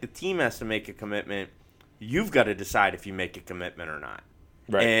just like the team has to make a commitment. You've got to decide if you make a commitment or not.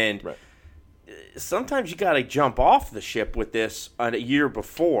 Right. And right. Sometimes you got to jump off the ship with this a year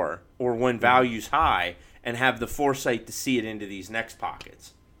before or when value's high and have the foresight to see it into these next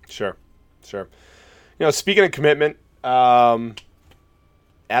pockets. Sure. Speaking of commitment, Adam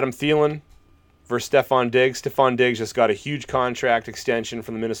Thielen versus Stephon Diggs. Stephon Diggs just got a huge contract extension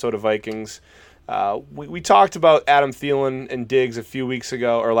from the Minnesota Vikings. We talked about Adam Thielen and Diggs a few weeks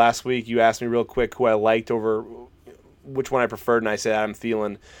ago, or last week. You asked me real quick who I liked over which one I preferred, and I said Adam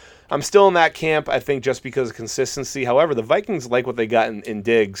Thielen. I'm still in that camp, I think, just because of consistency. However, the Vikings like what they got in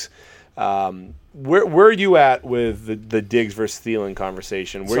Diggs. Where are you at with the Diggs versus Thielen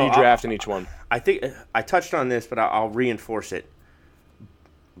conversation? Where are you drafting each one? I think I touched on this, but I'll reinforce it.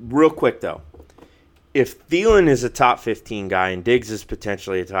 Real quick, though. If Thielen is a top 15 guy and Diggs is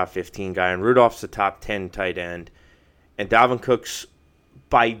potentially a top 15 guy and Rudolph's a top 10 tight end and Dalvin Cook's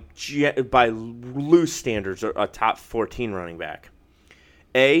by loose standards a top 14 running back,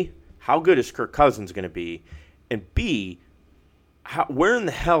 A, how good is Kirk Cousins going to be? And B, where in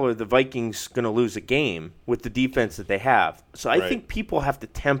the hell are the Vikings going to lose a game with the defense that they have? So I think people have to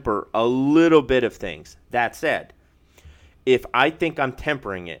temper a little bit of things. That said, if I think I'm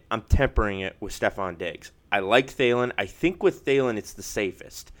tempering it with Stephon Diggs. I like Thielen. I think with Thielen it's the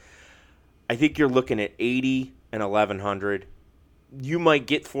safest. I think you're looking at 80 and 1,100. You might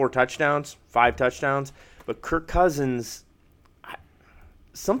get 5 touchdowns, but Kirk Cousins...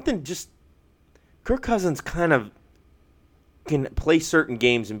 Kirk Cousins kind of can play certain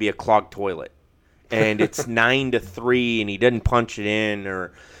games and be a clogged toilet, and it's 9-3, and he doesn't punch it in,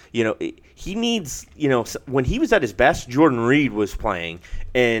 or he needs when he was at his best, Jordan Reed was playing,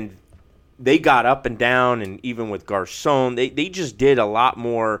 and they got up and down, and even with Garcon, they just did a lot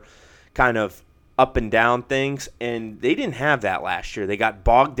more kind of up and down things, and they didn't have that last year. They got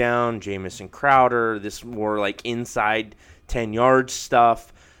bogged down, Jamison Crowder, this more like inside 10-yard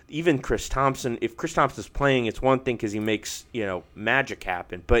stuff. Even Chris Thompson, if Chris Thompson's playing, it's one thing because he makes, magic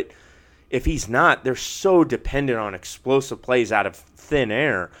happen. But if he's not, they're so dependent on explosive plays out of thin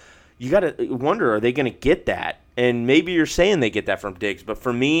air. You got to wonder, are they going to get that? And maybe you're saying they get that from Diggs. But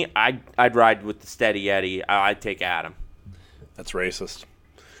for me, I'd ride with the steady Eddie. I'd take Adam. That's racist.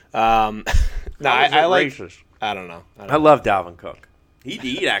 I like racist. I don't know. I love Dalvin Cook. He's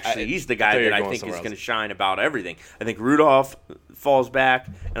the guy that I think is going to shine about everything. I think Rudolph falls back,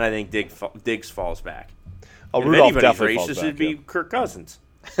 and I think Diggs falls back. Oh, Rudolph definitely falls back. It'd be Kirk Cousins.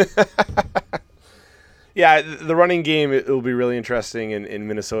 Yeah, the running game, it will be really interesting in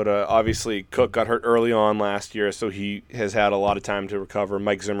Minnesota. Obviously, Cook got hurt early on last year, so he has had a lot of time to recover.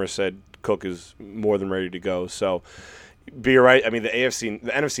 Mike Zimmer said Cook is more than ready to go. So, but you're right. I mean, the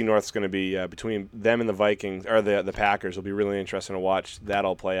NFC North is going to be between them and the Vikings or the Packers. Will be really interesting to watch that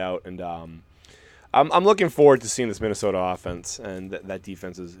all play out. And I'm looking forward to seeing this Minnesota offense, and that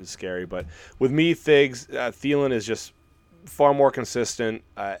defense is scary. But with me, Thielen is just far more consistent.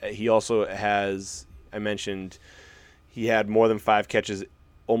 He also has, I mentioned, he had more than 5 catches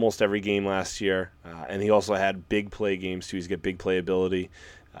almost every game last year, and he also had big play games too. He's got big play ability.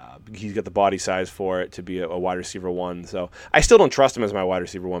 He's got the body size for it to be a wide receiver 1. So I still don't trust him as my wide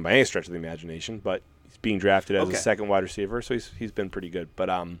receiver 1 by any stretch of the imagination, but he's being drafted as a second wide receiver, so he's been pretty good. But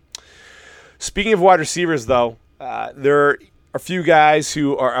speaking of wide receivers, though, there are a few guys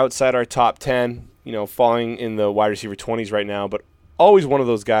who are outside our top 10, falling in the wide receiver 20s right now, but always one of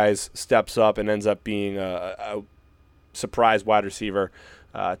those guys steps up and ends up being a surprise wide receiver,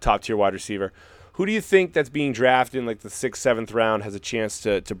 top-tier wide receiver. Who do you think that's being drafted in like the 6th, 7th round has a chance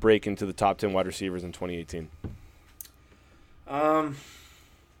to break into the top 10 wide receivers in 2018? I'll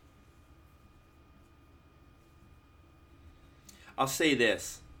say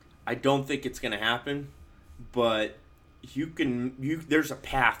this. I don't think it's going to happen, but there's a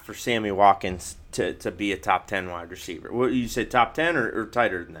path for Sammy Watkins to be a top 10 wide receiver. What you said, top 10 or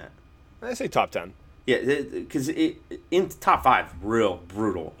tighter than that? I say top 10. Yeah, because in top 5, real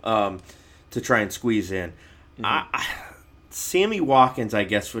brutal. To try and squeeze in. Mm-hmm. Sammy Watkins, I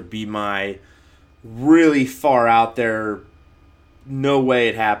guess, would be my really far out there. No way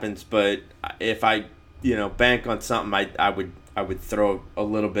it happens, but if I, bank on something, I would throw a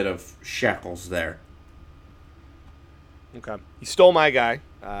little bit of shekels there. Okay. You stole my guy.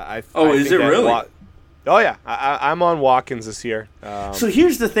 Is it really? Oh, yeah. I'm on Watkins this year. So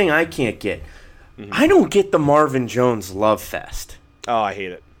here's the thing I can't get. Mm-hmm. I don't get the Marvin Jones love fest. Oh, I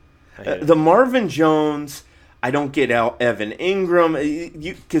hate it. The Marvin Jones, I don't get Evan Ingram.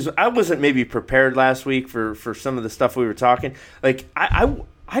 Because I wasn't maybe prepared last week for some of the stuff we were talking. Like, I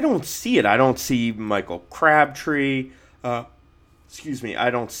don't see it. I don't see Michael Crabtree. Excuse me. I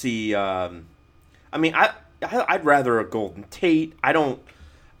don't see. I'd rather a Golden Tate. I don't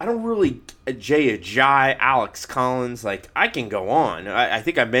really Jay Ajayi, Alex Collins. Like, I can go on. I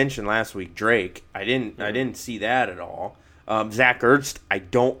think I mentioned last week Drake. I didn't see that at all. Zach Ertz. I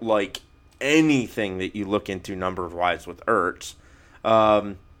don't like anything that you look into numbers wise with Ertz.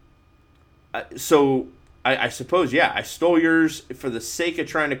 So I suppose I stole yours for the sake of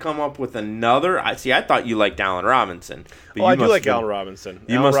trying to come up with another. I thought you liked Allen Robinson. But I do like Allen Robinson.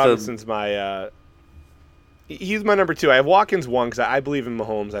 Allen Robinson's my. He's my number 2. I have Watkins 1 because I believe in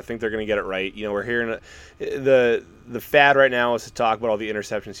Mahomes. I think they're going to get it right. We're hearing the fad right now is to talk about all the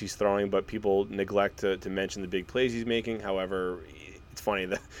interceptions he's throwing, but people neglect to mention the big plays he's making. However, it's funny,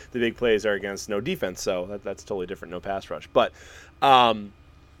 the big plays are against no defense, so that's totally different, no pass rush. But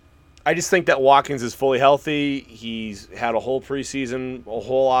I just think that Watkins is fully healthy. He's had a whole preseason, a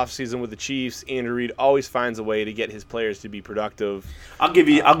whole offseason with the Chiefs. Andrew Reid always finds a way to get his players to be productive. I'll give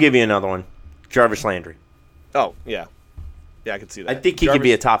you another one. Jarvis Landry. Oh, yeah. Yeah, I could see that. I think he could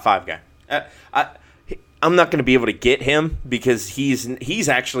be a top 5 guy. I'm not going to be able to get him because he's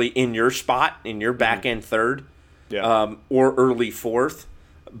actually in your spot, in your back end 3rd, or early 4th.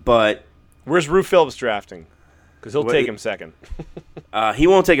 But where's Rue Phillips drafting? Because he'll take him 2nd. He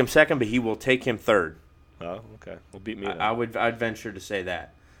won't take him 2nd, but he will take him 3rd. Oh, okay. Well, beat me. I'd venture to say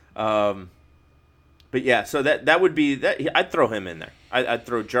that. But yeah, so that would be that. I'd throw him in there. I'd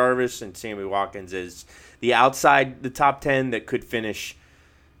throw Jarvis and Sammy Watkins as the outside the top 10 that could finish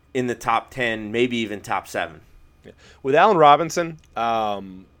in the top 10, maybe even top 7. Yeah. With Allen Robinson,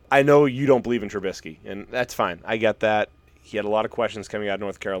 I know you don't believe in Trubisky, and that's fine. I get that. He had a lot of questions coming out of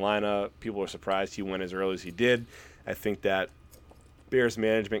North Carolina. People were surprised he went as early as he did. I think that Bears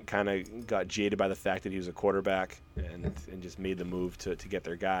management kind of got jaded by the fact that he was a quarterback and just made the move to get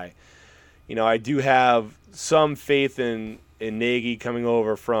their guy. I do have some faith in Nagy coming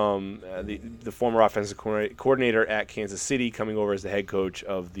over from the former offensive coordinator at Kansas City, coming over as the head coach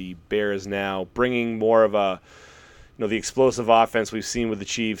of the Bears now, bringing more of the explosive offense we've seen with the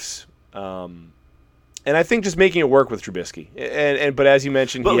Chiefs. And I think just making it work with Trubisky. But as you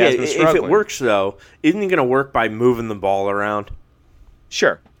mentioned, he has been struggling. If it works, though, isn't it going to work by moving the ball around?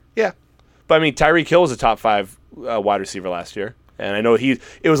 Sure. Yeah. But, Tyreek Hill was a top 5 wide receiver last year. And I know it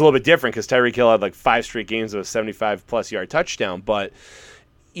was a little bit different because Tyreek Hill had like 5 straight games of a 75-plus yard touchdown. But,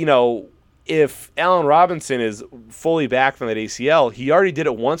 if Allen Robinson is fully back from that ACL, he already did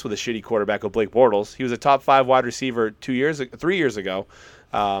it once with a shitty quarterback with Blake Bortles. He was a top 5 wide receiver 3 years ago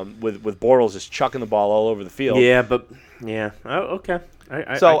with Bortles just chucking the ball all over the field. Yeah, but yeah. Oh, okay.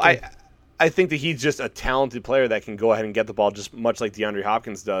 I think that he's just a talented player that can go ahead and get the ball just much like DeAndre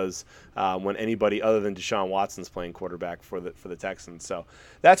Hopkins does when anybody other than Deshaun Watson's playing quarterback for the Texans. So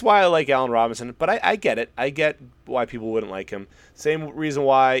that's why I like Allen Robinson. But I get it. I get why people wouldn't like him. Same reason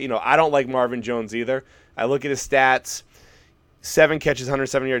why I don't like Marvin Jones either. I look at his stats: 7 catches,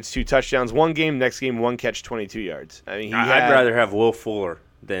 107 yards, 2 touchdowns. One game, next game, 1 catch, 22 yards. I'd rather have Will Fuller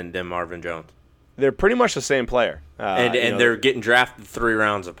than Marvin Jones. They're pretty much the same player. And they're getting drafted 3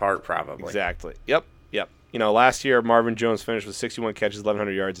 rounds apart probably. Exactly. Yep. Last year Marvin Jones finished with 61 catches,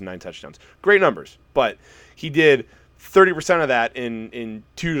 1,100 yards, and 9 touchdowns. Great numbers. But he did 30% of that in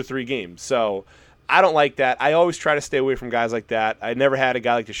 2 to 3 games. So I don't like that. I always try to stay away from guys like that. I never had a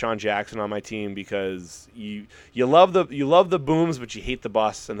guy like Deshaun Jackson on my team because you love the booms, but you hate the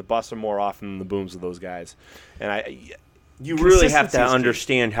busts, and the busts are more often than the booms of those guys. And you really have to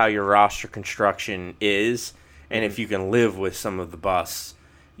understand how your roster construction is, and if you can live with some of the busts.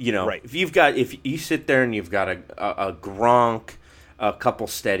 Right. If you sit there and you've got a Gronk, a couple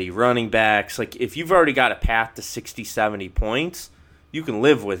steady running backs, like if you've already got a path to 60, 70 points, you can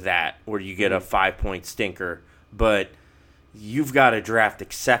live with that where you get a 5-point stinker. But you've got to draft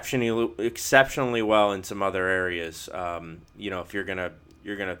exceptionally well in some other areas. If you're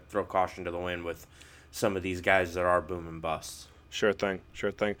gonna throw caution to the wind with some of these guys that are boom and busts. Sure thing.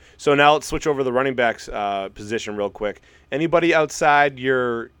 So now let's switch over to the running backs position real quick. Anybody outside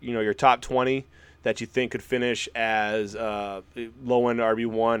your top 20 that you think could finish as low-end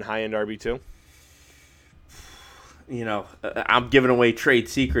RB1, high-end RB2? I'm giving away trade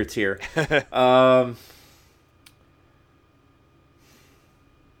secrets here. Deion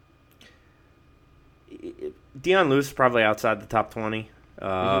Lewis is probably outside the top 20.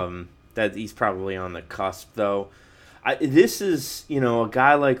 That he's probably on the cusp, though. This is, a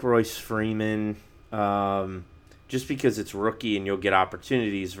guy like Royce Freeman, just because it's rookie and you'll get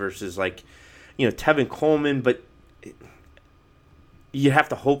opportunities versus Tevin Coleman, but you have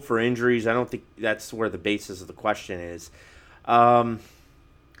to hope for injuries. I don't think that's where the basis of the question is. I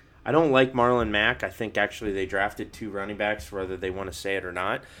don't like Marlon Mack. I think actually they drafted 2 running backs, whether they want to say it or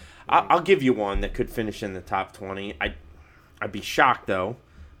not. I'll give you one that could finish in the top 20. I'd be shocked, though.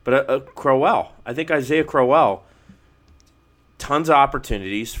 But Crowell. I think Isaiah Crowell, tons of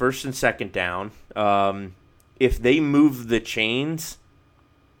opportunities, first and second down. If they move the chains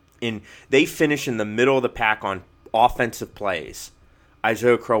and they finish in the middle of the pack on offensive plays,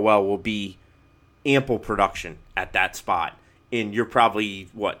 Isaiah Crowell will be ample production at that spot. And you're probably,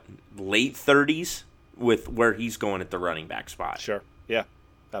 late 30s with where he's going at the running back spot. Sure. Yeah,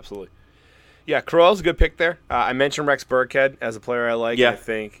 absolutely. Yeah, Crowell's a good pick there. I mentioned Rex Burkhead as a player I like. Yeah. I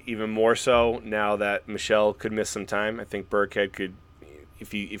think even more so now that Michelle could miss some time. I think Burkhead could,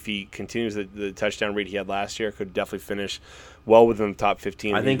 if he continues the touchdown rate he had last year, could definitely finish well within the top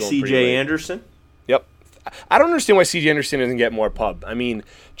 15. I think C.J. Anderson. Yep. I don't understand why C.J. Anderson doesn't get more pub. I mean,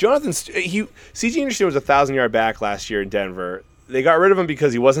 C.J. Anderson was a 1,000-yard back last year in Denver. They got rid of him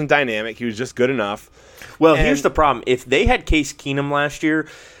because he wasn't dynamic. He was just good enough. Well, here's the problem. If they had Case Keenum last year,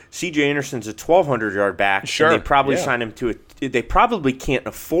 C.J. Anderson's a 1,200-yard back. Sure. And they probably signed him to they probably can't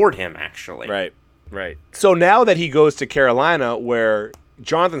afford him, actually. Right. So now that he goes to Carolina, where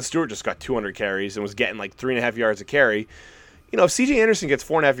Jonathan Stewart just got 200 carries and was getting 3.5 yards a carry, if C.J. Anderson gets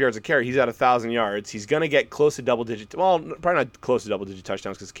 4.5 yards a carry, he's at 1,000 yards. He's going to get close to double-digit. Well, probably not close to double-digit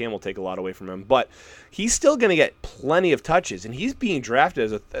touchdowns because Cam will take a lot away from him. But he's still going to get plenty of touches, and he's being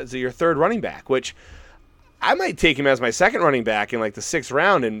drafted as your third running back, which I might take him as my second running back in the 6th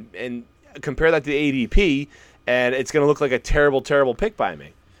round and compare that to the ADP, and it's going to look like a terrible, terrible pick by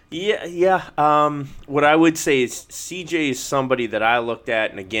me. Yeah. What I would say is CJ is somebody that I looked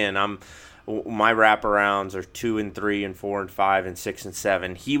at, and again, my wraparounds are 2 and 3 and 4 and 5 and 6 and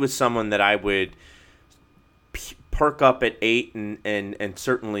 7. He was someone that I would perk up at 8 and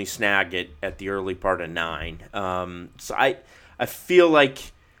certainly snag it at the early part of 9. So I feel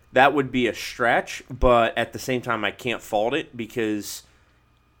like that would be a stretch, but at the same time I can't fault it because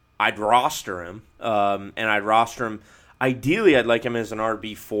I'd roster him, and I'd roster him. Ideally, I'd like him as an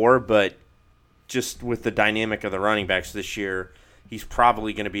RB4, but just with the dynamic of the running backs this year, he's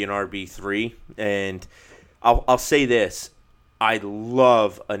probably going to be an RB3. And I'll say this. I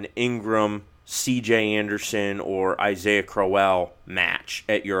love an Ingram, C.J. Anderson, or Isaiah Crowell match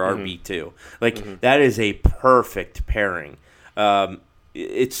at your RB2. That is a perfect pairing.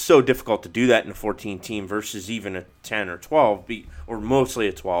 It's so difficult to do that in a 14-team versus even a 10 or 12, or mostly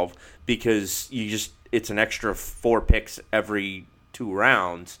a 12, because it's an extra 4 picks every 2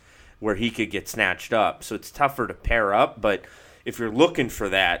 rounds where he could get snatched up. So it's tougher to pair up, but if you're looking for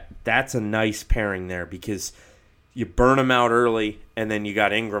that, that's a nice pairing there because you burn him out early and then you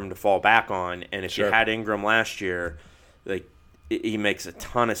got Ingram to fall back on. And if you had Ingram last year, he makes a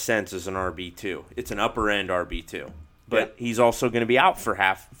ton of sense as an RB2. It's an upper end RB2. But he's also going to be out for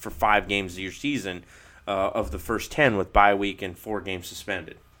 5 games of your season of the first 10 with bye week and 4 games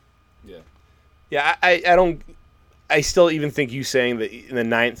suspended. Yeah, I still even think you saying that in the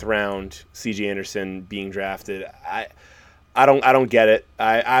 9th round, C.J. Anderson being drafted, I don't get it.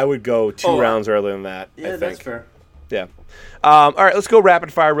 I would go 2 rounds earlier than that. Yeah, I think. That's fair. Yeah. All right, let's go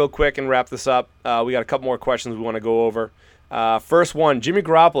rapid fire real quick and wrap this up. We got a couple more questions we want to go over. First one, Jimmy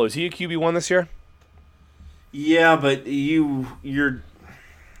Garoppolo, is he a QB1 this year? Yeah, but he's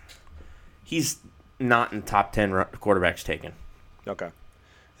not in top 10 quarterbacks taken. Okay.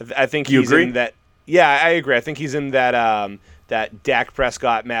 I think you he's agree? in that. Yeah, I agree. I think he's in that that Dak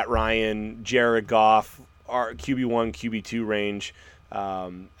Prescott, Matt Ryan, Jared Goff, QB1, QB2 range.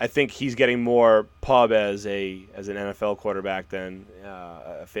 I think he's getting more pub as an NFL quarterback than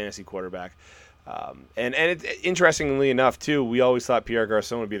a fantasy quarterback. And it's, interestingly enough, too, we always thought Pierre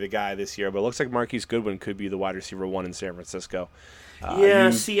Garçon would be the guy this year, but it looks like Marquise Goodwin could be the wide receiver 1 in San Francisco.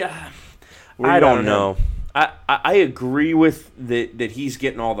 I don't know. I agree with that he's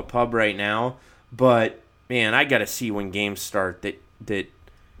getting all the pub right now, but, man, I got to see when games start that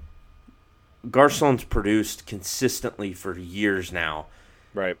Garçon's produced consistently for years now.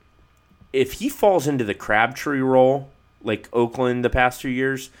 Right. If he falls into the Crabtree role, like Oakland the past 2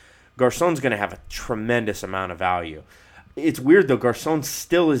 years, Garçon's going to have a tremendous amount of value. It's weird, though. Garcon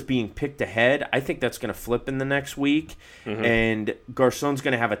still is being picked ahead. I think that's going to flip in the next week. Mm-hmm. And Garcon's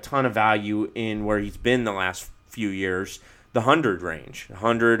going to have a ton of value in where he's been the last few years, the 100 range,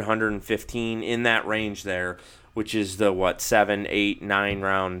 100, 115, in that range there, which is the, 7, 8, 9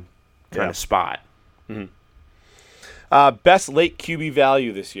 round kind of spot. Mm-hmm. Best late QB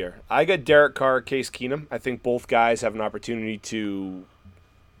value this year. I got Derek Carr, Case Keenum. I think both guys have an opportunity to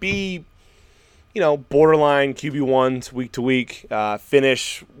be, borderline QB1s week to week,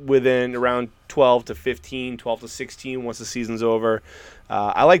 finish within around 12 to 15, 12 to 16 once the season's over.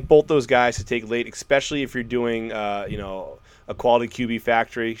 I like both those guys to take late, especially if you're doing, a quality QB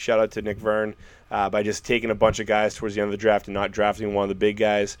factory. Shout out to Nick Verne by just taking a bunch of guys towards the end of the draft and not drafting one of the big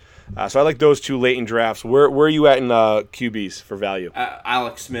guys. So I like those two late in drafts. Where are you at in QBs for value?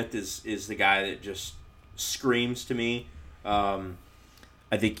 Alex Smith is the guy that just screams to me.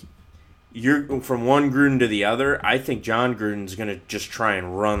 I think you're from one Gruden to the other. I think John Gruden's going to just try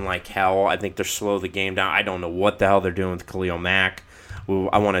and run like hell. I think they're slow the game down. I don't know what the hell they're doing with Khalil Mack.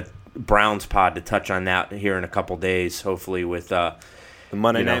 I want a Browns pod to touch on that here in a couple days, hopefully with the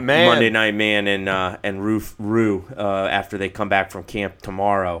Monday Night Man and Rue after they come back from camp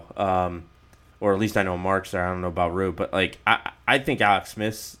tomorrow. Or at least I know Mark's there. I don't know about Rue, but I think Alex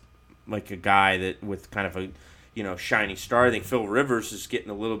Smith's like a guy that with kind of a shiny star. I think Phil Rivers is getting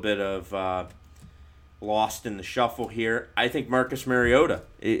a little bit of lost in the shuffle here. I think Marcus Mariota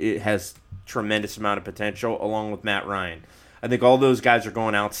it has tremendous amount of potential along with Matt Ryan. I think all those guys are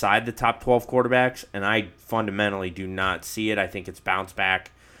going outside the top 12 quarterbacks, and I fundamentally do not see it. I think it's bounced back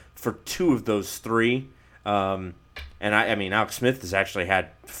for two of those three. And I mean, Alex Smith has actually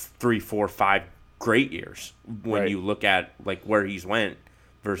had 3, 4, 5 great years when you look at like where he's went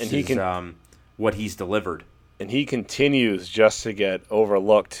versus what he's delivered. And he continues just to get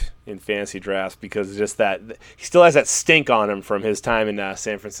overlooked in fantasy drafts because just that he still has that stink on him from his time in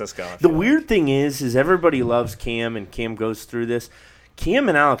San Francisco. The weird thing is everybody loves Cam, and Cam goes through this. Cam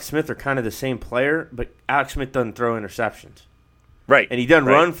and Alex Smith are kind of the same player, but Alex Smith doesn't throw interceptions. Right. And he doesn't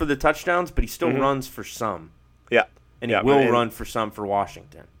run for the touchdowns, but he still runs for some. Yeah. And he will run for some for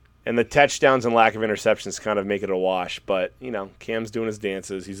Washington. And the touchdowns and lack of interceptions kind of make it a wash. But, Cam's doing his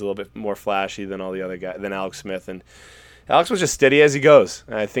dances. He's a little bit more flashy than all the other guys, than Alex Smith. And Alex was just steady as he goes.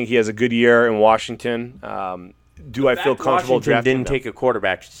 I think he has a good year in Washington. Do I feel comfortable Washington drafting didn't take a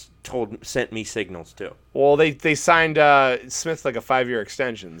quarterback, sent me signals too. Well, they signed Smith like a 5-year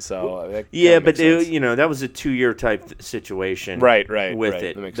extension. So that was a 2-year type situation. Right. With right.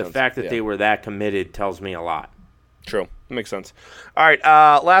 it. That makes the sense. fact that they were that committed tells me a lot. True. That makes sense. All right,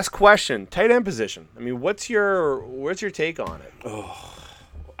 last question. Tight end position. I mean, what's your take on it? Oh,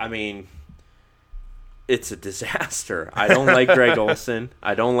 I mean, it's a disaster. I don't like Greg Olsen.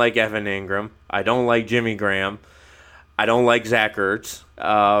 I don't like Evan Ingram. I don't like Jimmy Graham. I don't like Zach Ertz.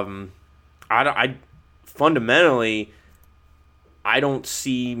 Fundamentally, I don't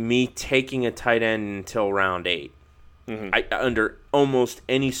see me taking a tight end until round 8. Mm-hmm. Under almost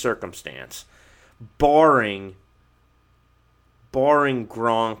any circumstance, barring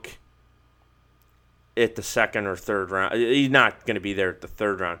Gronk at the second or third round. He's not going to be there at the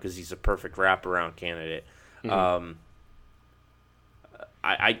third round because he's a perfect wraparound candidate. Mm-hmm.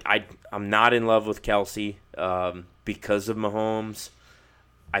 I'm not in love with Kelsey because of Mahomes.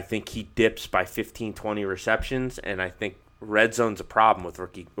 I think he dips by 15, 20 receptions, and I think red zone's a problem with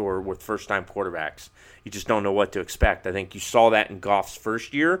rookie or with first-time quarterbacks. You just don't know what to expect. I think you saw that in Goff's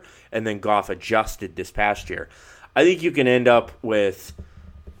first year, and then Goff adjusted this past year. I think you can end up with,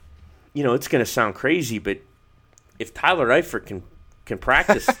 it's going to sound crazy, but if Tyler Eifert can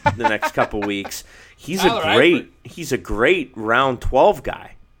practice the next couple weeks, he's a great round 12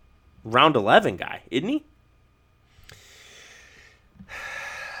 guy, round 11 guy, isn't he?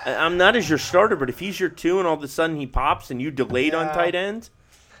 I'm not as your starter, but if he's your 2 and all of a sudden he pops and you delayed on tight ends,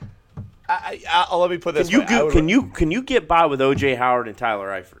 let me put this. Can you get by with O.J. Howard and Tyler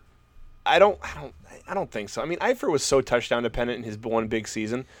Eifert? I don't think so. I mean, Eifert was so touchdown dependent in his one big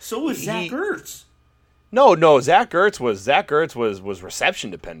season. So was Zach Ertz. No, Zach Ertz was reception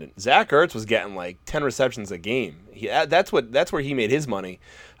dependent. Zach Ertz was getting like 10 receptions a game. That's where he made his money.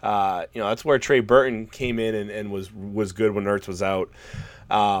 That's where Trey Burton came in and was good when Ertz was out.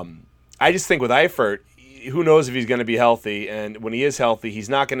 I just think with Eifert, who knows if he's going to be healthy, and when he is healthy, he's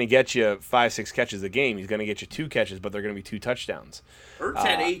not going to get you 5-6 catches a game. He's going to get you 2 catches, but they're going to be 2 touchdowns. Ertz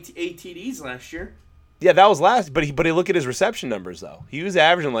had 8 TDs last year. Yeah, that was last, but he look at his reception numbers though. He was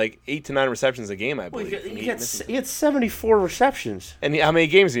averaging like 8 to 9 receptions a game, I believe. Well, he had 74 receptions. And how many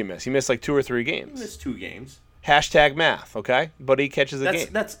games did he miss? He missed like 2 or 3 games. He missed 2 games. #math, okay? But he catches a game.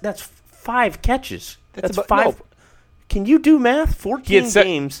 That's 5 catches. That's about 5. Can you do math? 14 set-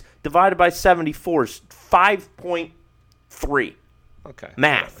 games divided by 74 is 5.3. Okay.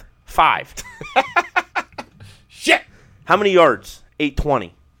 Math. 5. Shit. How many yards?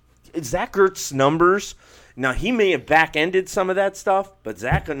 820. Zach Ertz's numbers. Now, he may have back-ended some of that stuff, but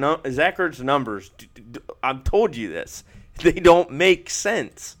Zach Ertz's numbers, I've told you this, they don't make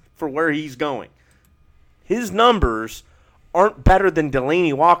sense for where he's going. His numbers aren't better than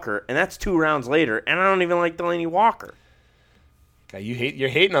Delanie Walker, and that's 2 rounds later, and I don't even like Delanie Walker. Okay, you're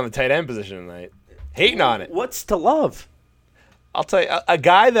hating on the tight end position tonight. Hating on it. What's to love? I'll tell you, a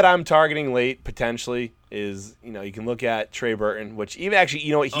guy that I'm targeting late potentially is, you can look at Trey Burton, which even actually,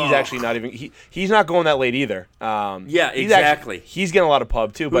 he's actually not even he's not going that late either. Yeah, exactly. He's getting a lot of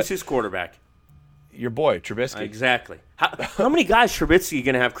pub too. Who's his quarterback? Your boy Trubisky. Exactly. How many guys Trubisky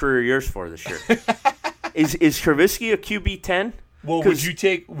going to have career years for this year? Is Trubisky a QB 10? Well, would you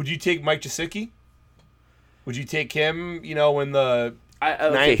take Mike Gesicki? Would you take him? In the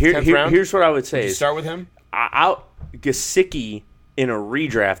ninth, 10th round. Here's what I would say: would you start with him. Gesicki in a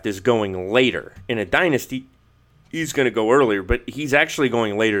redraft is going later. In a dynasty, he's going to go earlier, but he's actually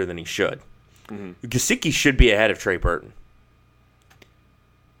going later than he should. Mm-hmm. Gesicki should be ahead of Trey Burton.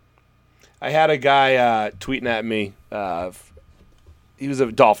 I had a guy tweeting at me. He was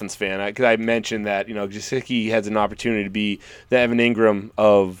a Dolphins fan because I mentioned that Gesicki has an opportunity to be the Evan Ingram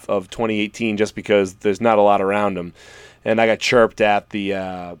of 2018 just because there's not a lot around him. And I got chirped at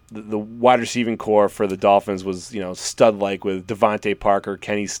the wide receiving core for the Dolphins was stud-like with Devontae Parker,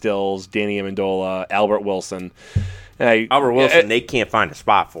 Kenny Stills, Danny Amendola, Albert Wilson. Albert Wilson, they can't find a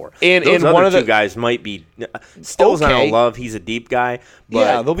spot for. And those other one of the two guys might be Stills. Okay. I don't love. He's a deep guy, but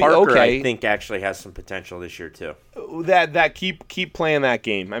yeah, they'll Parker, be okay. I think actually has some potential this year too. That keep playing that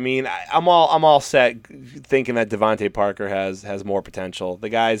game. I mean, I'm all set thinking that Devontae Parker has more potential. The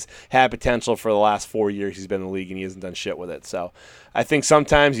guy's had potential for the last 4 years he's been in the league and he hasn't done shit with it. So I think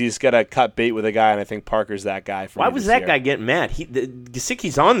sometimes you just gotta cut bait with a guy, and I think Parker's that guy. Why was that guy getting mad?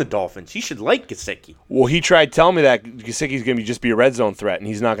 Gesicki's on the Dolphins. He should like Gesicki. Well, he tried telling me that Gesicki's going to just be a red zone threat, and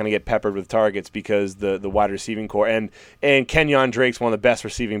he's not going to get peppered with targets because the wide receiving core and Kenyon Drake's one of the best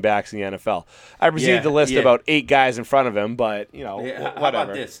receiving backs in the NFL. I proceeded to list about 8 guys in front of him, but whatever. How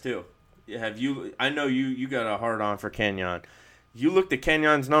about this too? Have you? I know you got a hard on for Kenyon. You looked at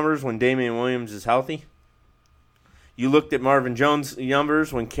Kenyon's numbers when Damian Williams is healthy. You looked at Marvin Jones'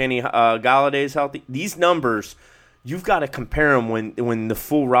 numbers when Kenny Galladay is healthy. These numbers, you've got to compare them when the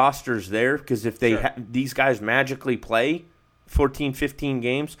full roster's there, because if these guys magically play 14, 15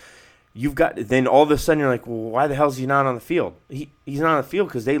 games, then all of a sudden you're like, well, why the hell is he not on the field? He's not on the field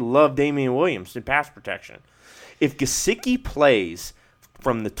because they love Damian Williams in pass protection. If Gesicki plays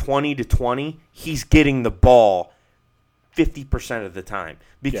from the 20 to 20, he's getting the ball 50% of the time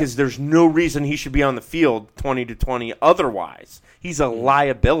because there's no reason he should be on the field 20 to 20 otherwise. He's a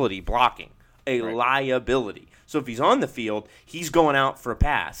liability blocking, liability. So if he's on the field, he's going out for a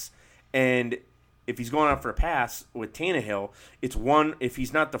pass. And if he's going out for a pass with Tannehill, it's one, if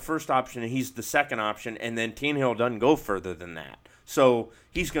he's not the first option, he's the second option, and then Tannehill doesn't go further than that. So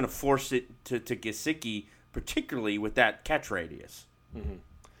he's going to force it to Gesicki, particularly with that catch radius. Mm-hmm.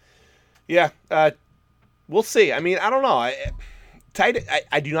 Yeah, we'll see. I mean, I don't know.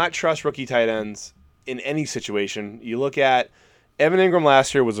 I do not trust rookie tight ends in any situation. You look at Evan Ingram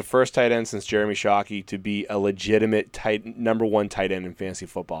last year was the first tight end since Jeremy Shockey to be a legitimate number 1 tight end in fantasy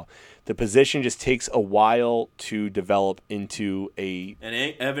football. The position just takes a while to develop into a...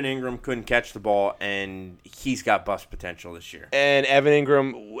 And Evan Ingram couldn't catch the ball, and he's got bust potential this year. And Evan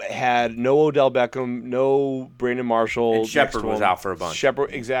Ingram had no Odell Beckham, no Brandon Marshall. And Shepard was out for a bunch.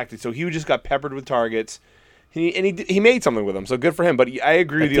 Shepard, exactly. So he just got peppered with targets. He made something with them, so good for him. But I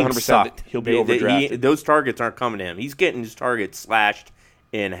agree with you 100% that he'll be overdrafted. Those targets aren't coming to him. He's getting his targets slashed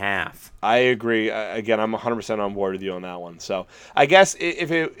in half. I agree. Again, I'm 100% on board with you on that one. So I guess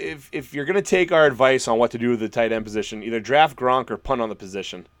if you're going to take our advice on what to do with the tight end position, either draft Gronk or punt on the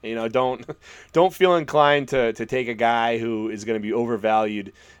position. Don't feel inclined to take a guy who is going to be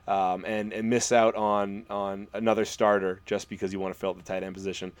overvalued and miss out on another starter just because you want to fill out the tight end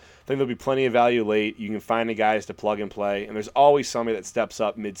position. I think there'll be plenty of value late. You can find the guys to plug and play, and there's always somebody that steps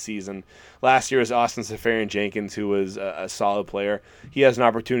up mid-season. Last year was Austin Seferian-Jenkins, who was a solid player. He has an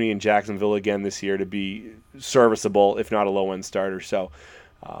opportunity in Jacksonville again this year to be serviceable, if not a low-end starter. So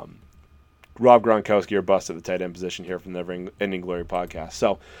Rob Gronkowski or bust at the tight end position here from the Never Ending Glory podcast.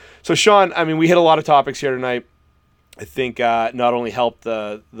 So Sean, I mean, we hit a lot of topics here tonight. I think not only helped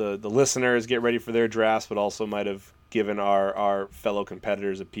the listeners get ready for their drafts, but also might have given our fellow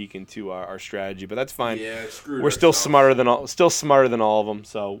competitors a peek into our strategy. But that's fine. Yeah, we're still smarter than all of them.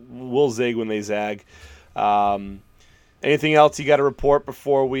 So we'll zig when they zag. Anything else you got to report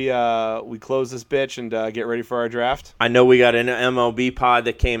before we close this bitch and get ready for our draft? I know we got an MLB pod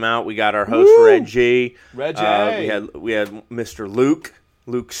that came out. We got our host Reggie. We had Mr.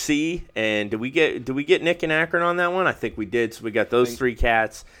 Luke C. And did we get Nick and Akron on that one? I think we did. So we got those three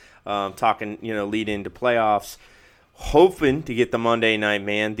cats talking, lead into playoffs. Hoping to get the Monday Night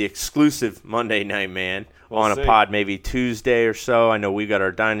Man, the exclusive Monday Night Man, on a pod maybe Tuesday or so. I know we got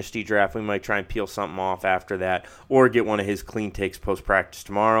our Dynasty draft. We might try and peel something off after that or get one of his clean takes post-practice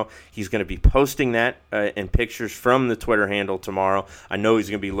tomorrow. He's going to be posting that and pictures from the Twitter handle tomorrow. I know he's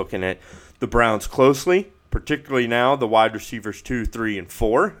going to be looking at the Browns closely, particularly now the wide receivers 2, 3, and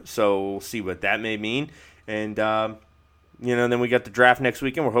 4. So we'll see what that may mean. And, then we got the draft next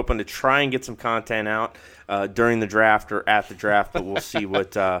weekend. We're hoping to try and get some content out during the draft or at the draft, but we'll see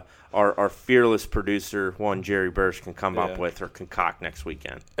what our fearless producer, Jerry Bursch, can come up with or concoct next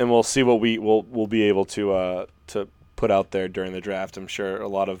weekend. And we'll see what we'll be able to put out there during the draft. I'm sure a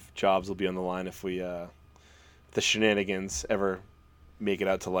lot of jobs will be on the line if the shenanigans ever make it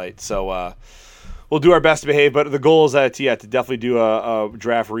out to light. So we'll do our best to behave, but the goal is to definitely do a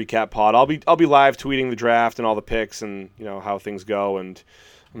draft recap pod. I'll be live tweeting the draft and all the picks and how things go, and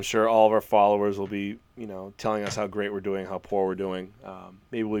I'm sure all of our followers will be telling us how great we're doing, how poor we're doing.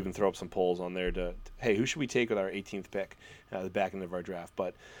 Maybe we'll even throw up some polls on there to hey, who should we take with our 18th pick at the back end of our draft.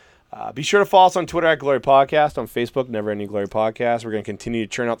 But be sure to follow us on Twitter at Glory Podcast, on Facebook, Never Ending Glory Podcast. We're going to continue to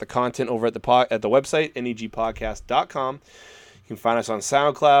churn out the content over at the website, negpodcast.com. You can find us on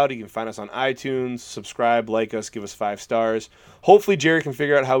SoundCloud. You can find us on iTunes. Subscribe, like us, give us 5 stars. Hopefully Jerry can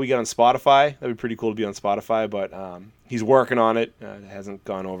figure out how we get on Spotify. That'd be pretty cool to be on Spotify, but he's working on it. It hasn't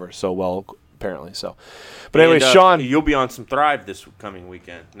gone over so well, apparently. So, but anyway, Sean, you'll be on some Thrive this coming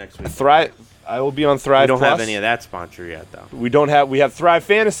weekend, next week. Thrive. I will be on Thrive. We don't Plus. have any of that sponsor yet, though. We have Thrive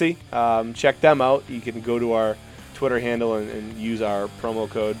Fantasy. Check them out. You can go to our Twitter handle and use our promo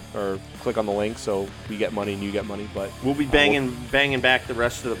code or click on the link so we get money and you get money. But we'll be banging back the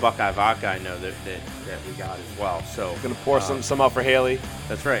rest of the Buckeye vodka I know that we got as well. So gonna pour some out for Haley.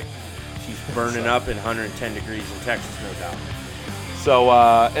 That's right. She's burning up in 110 degrees in Texas, no doubt. So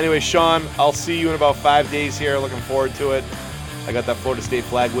anyway, Sean, I'll see you in about 5 days here. Looking forward to it. I got that Florida State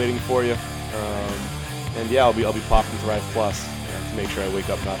flag waiting for you. And I'll be popping Thrive Plus to make sure I wake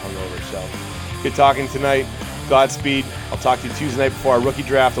up not hungover. So good talking tonight. Godspeed. I'll talk to you Tuesday night before our rookie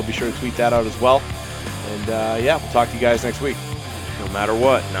draft. I'll be sure to tweet that out as well. And we'll talk to you guys next week. No matter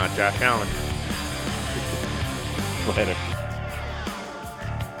what, not Josh Allen. Later.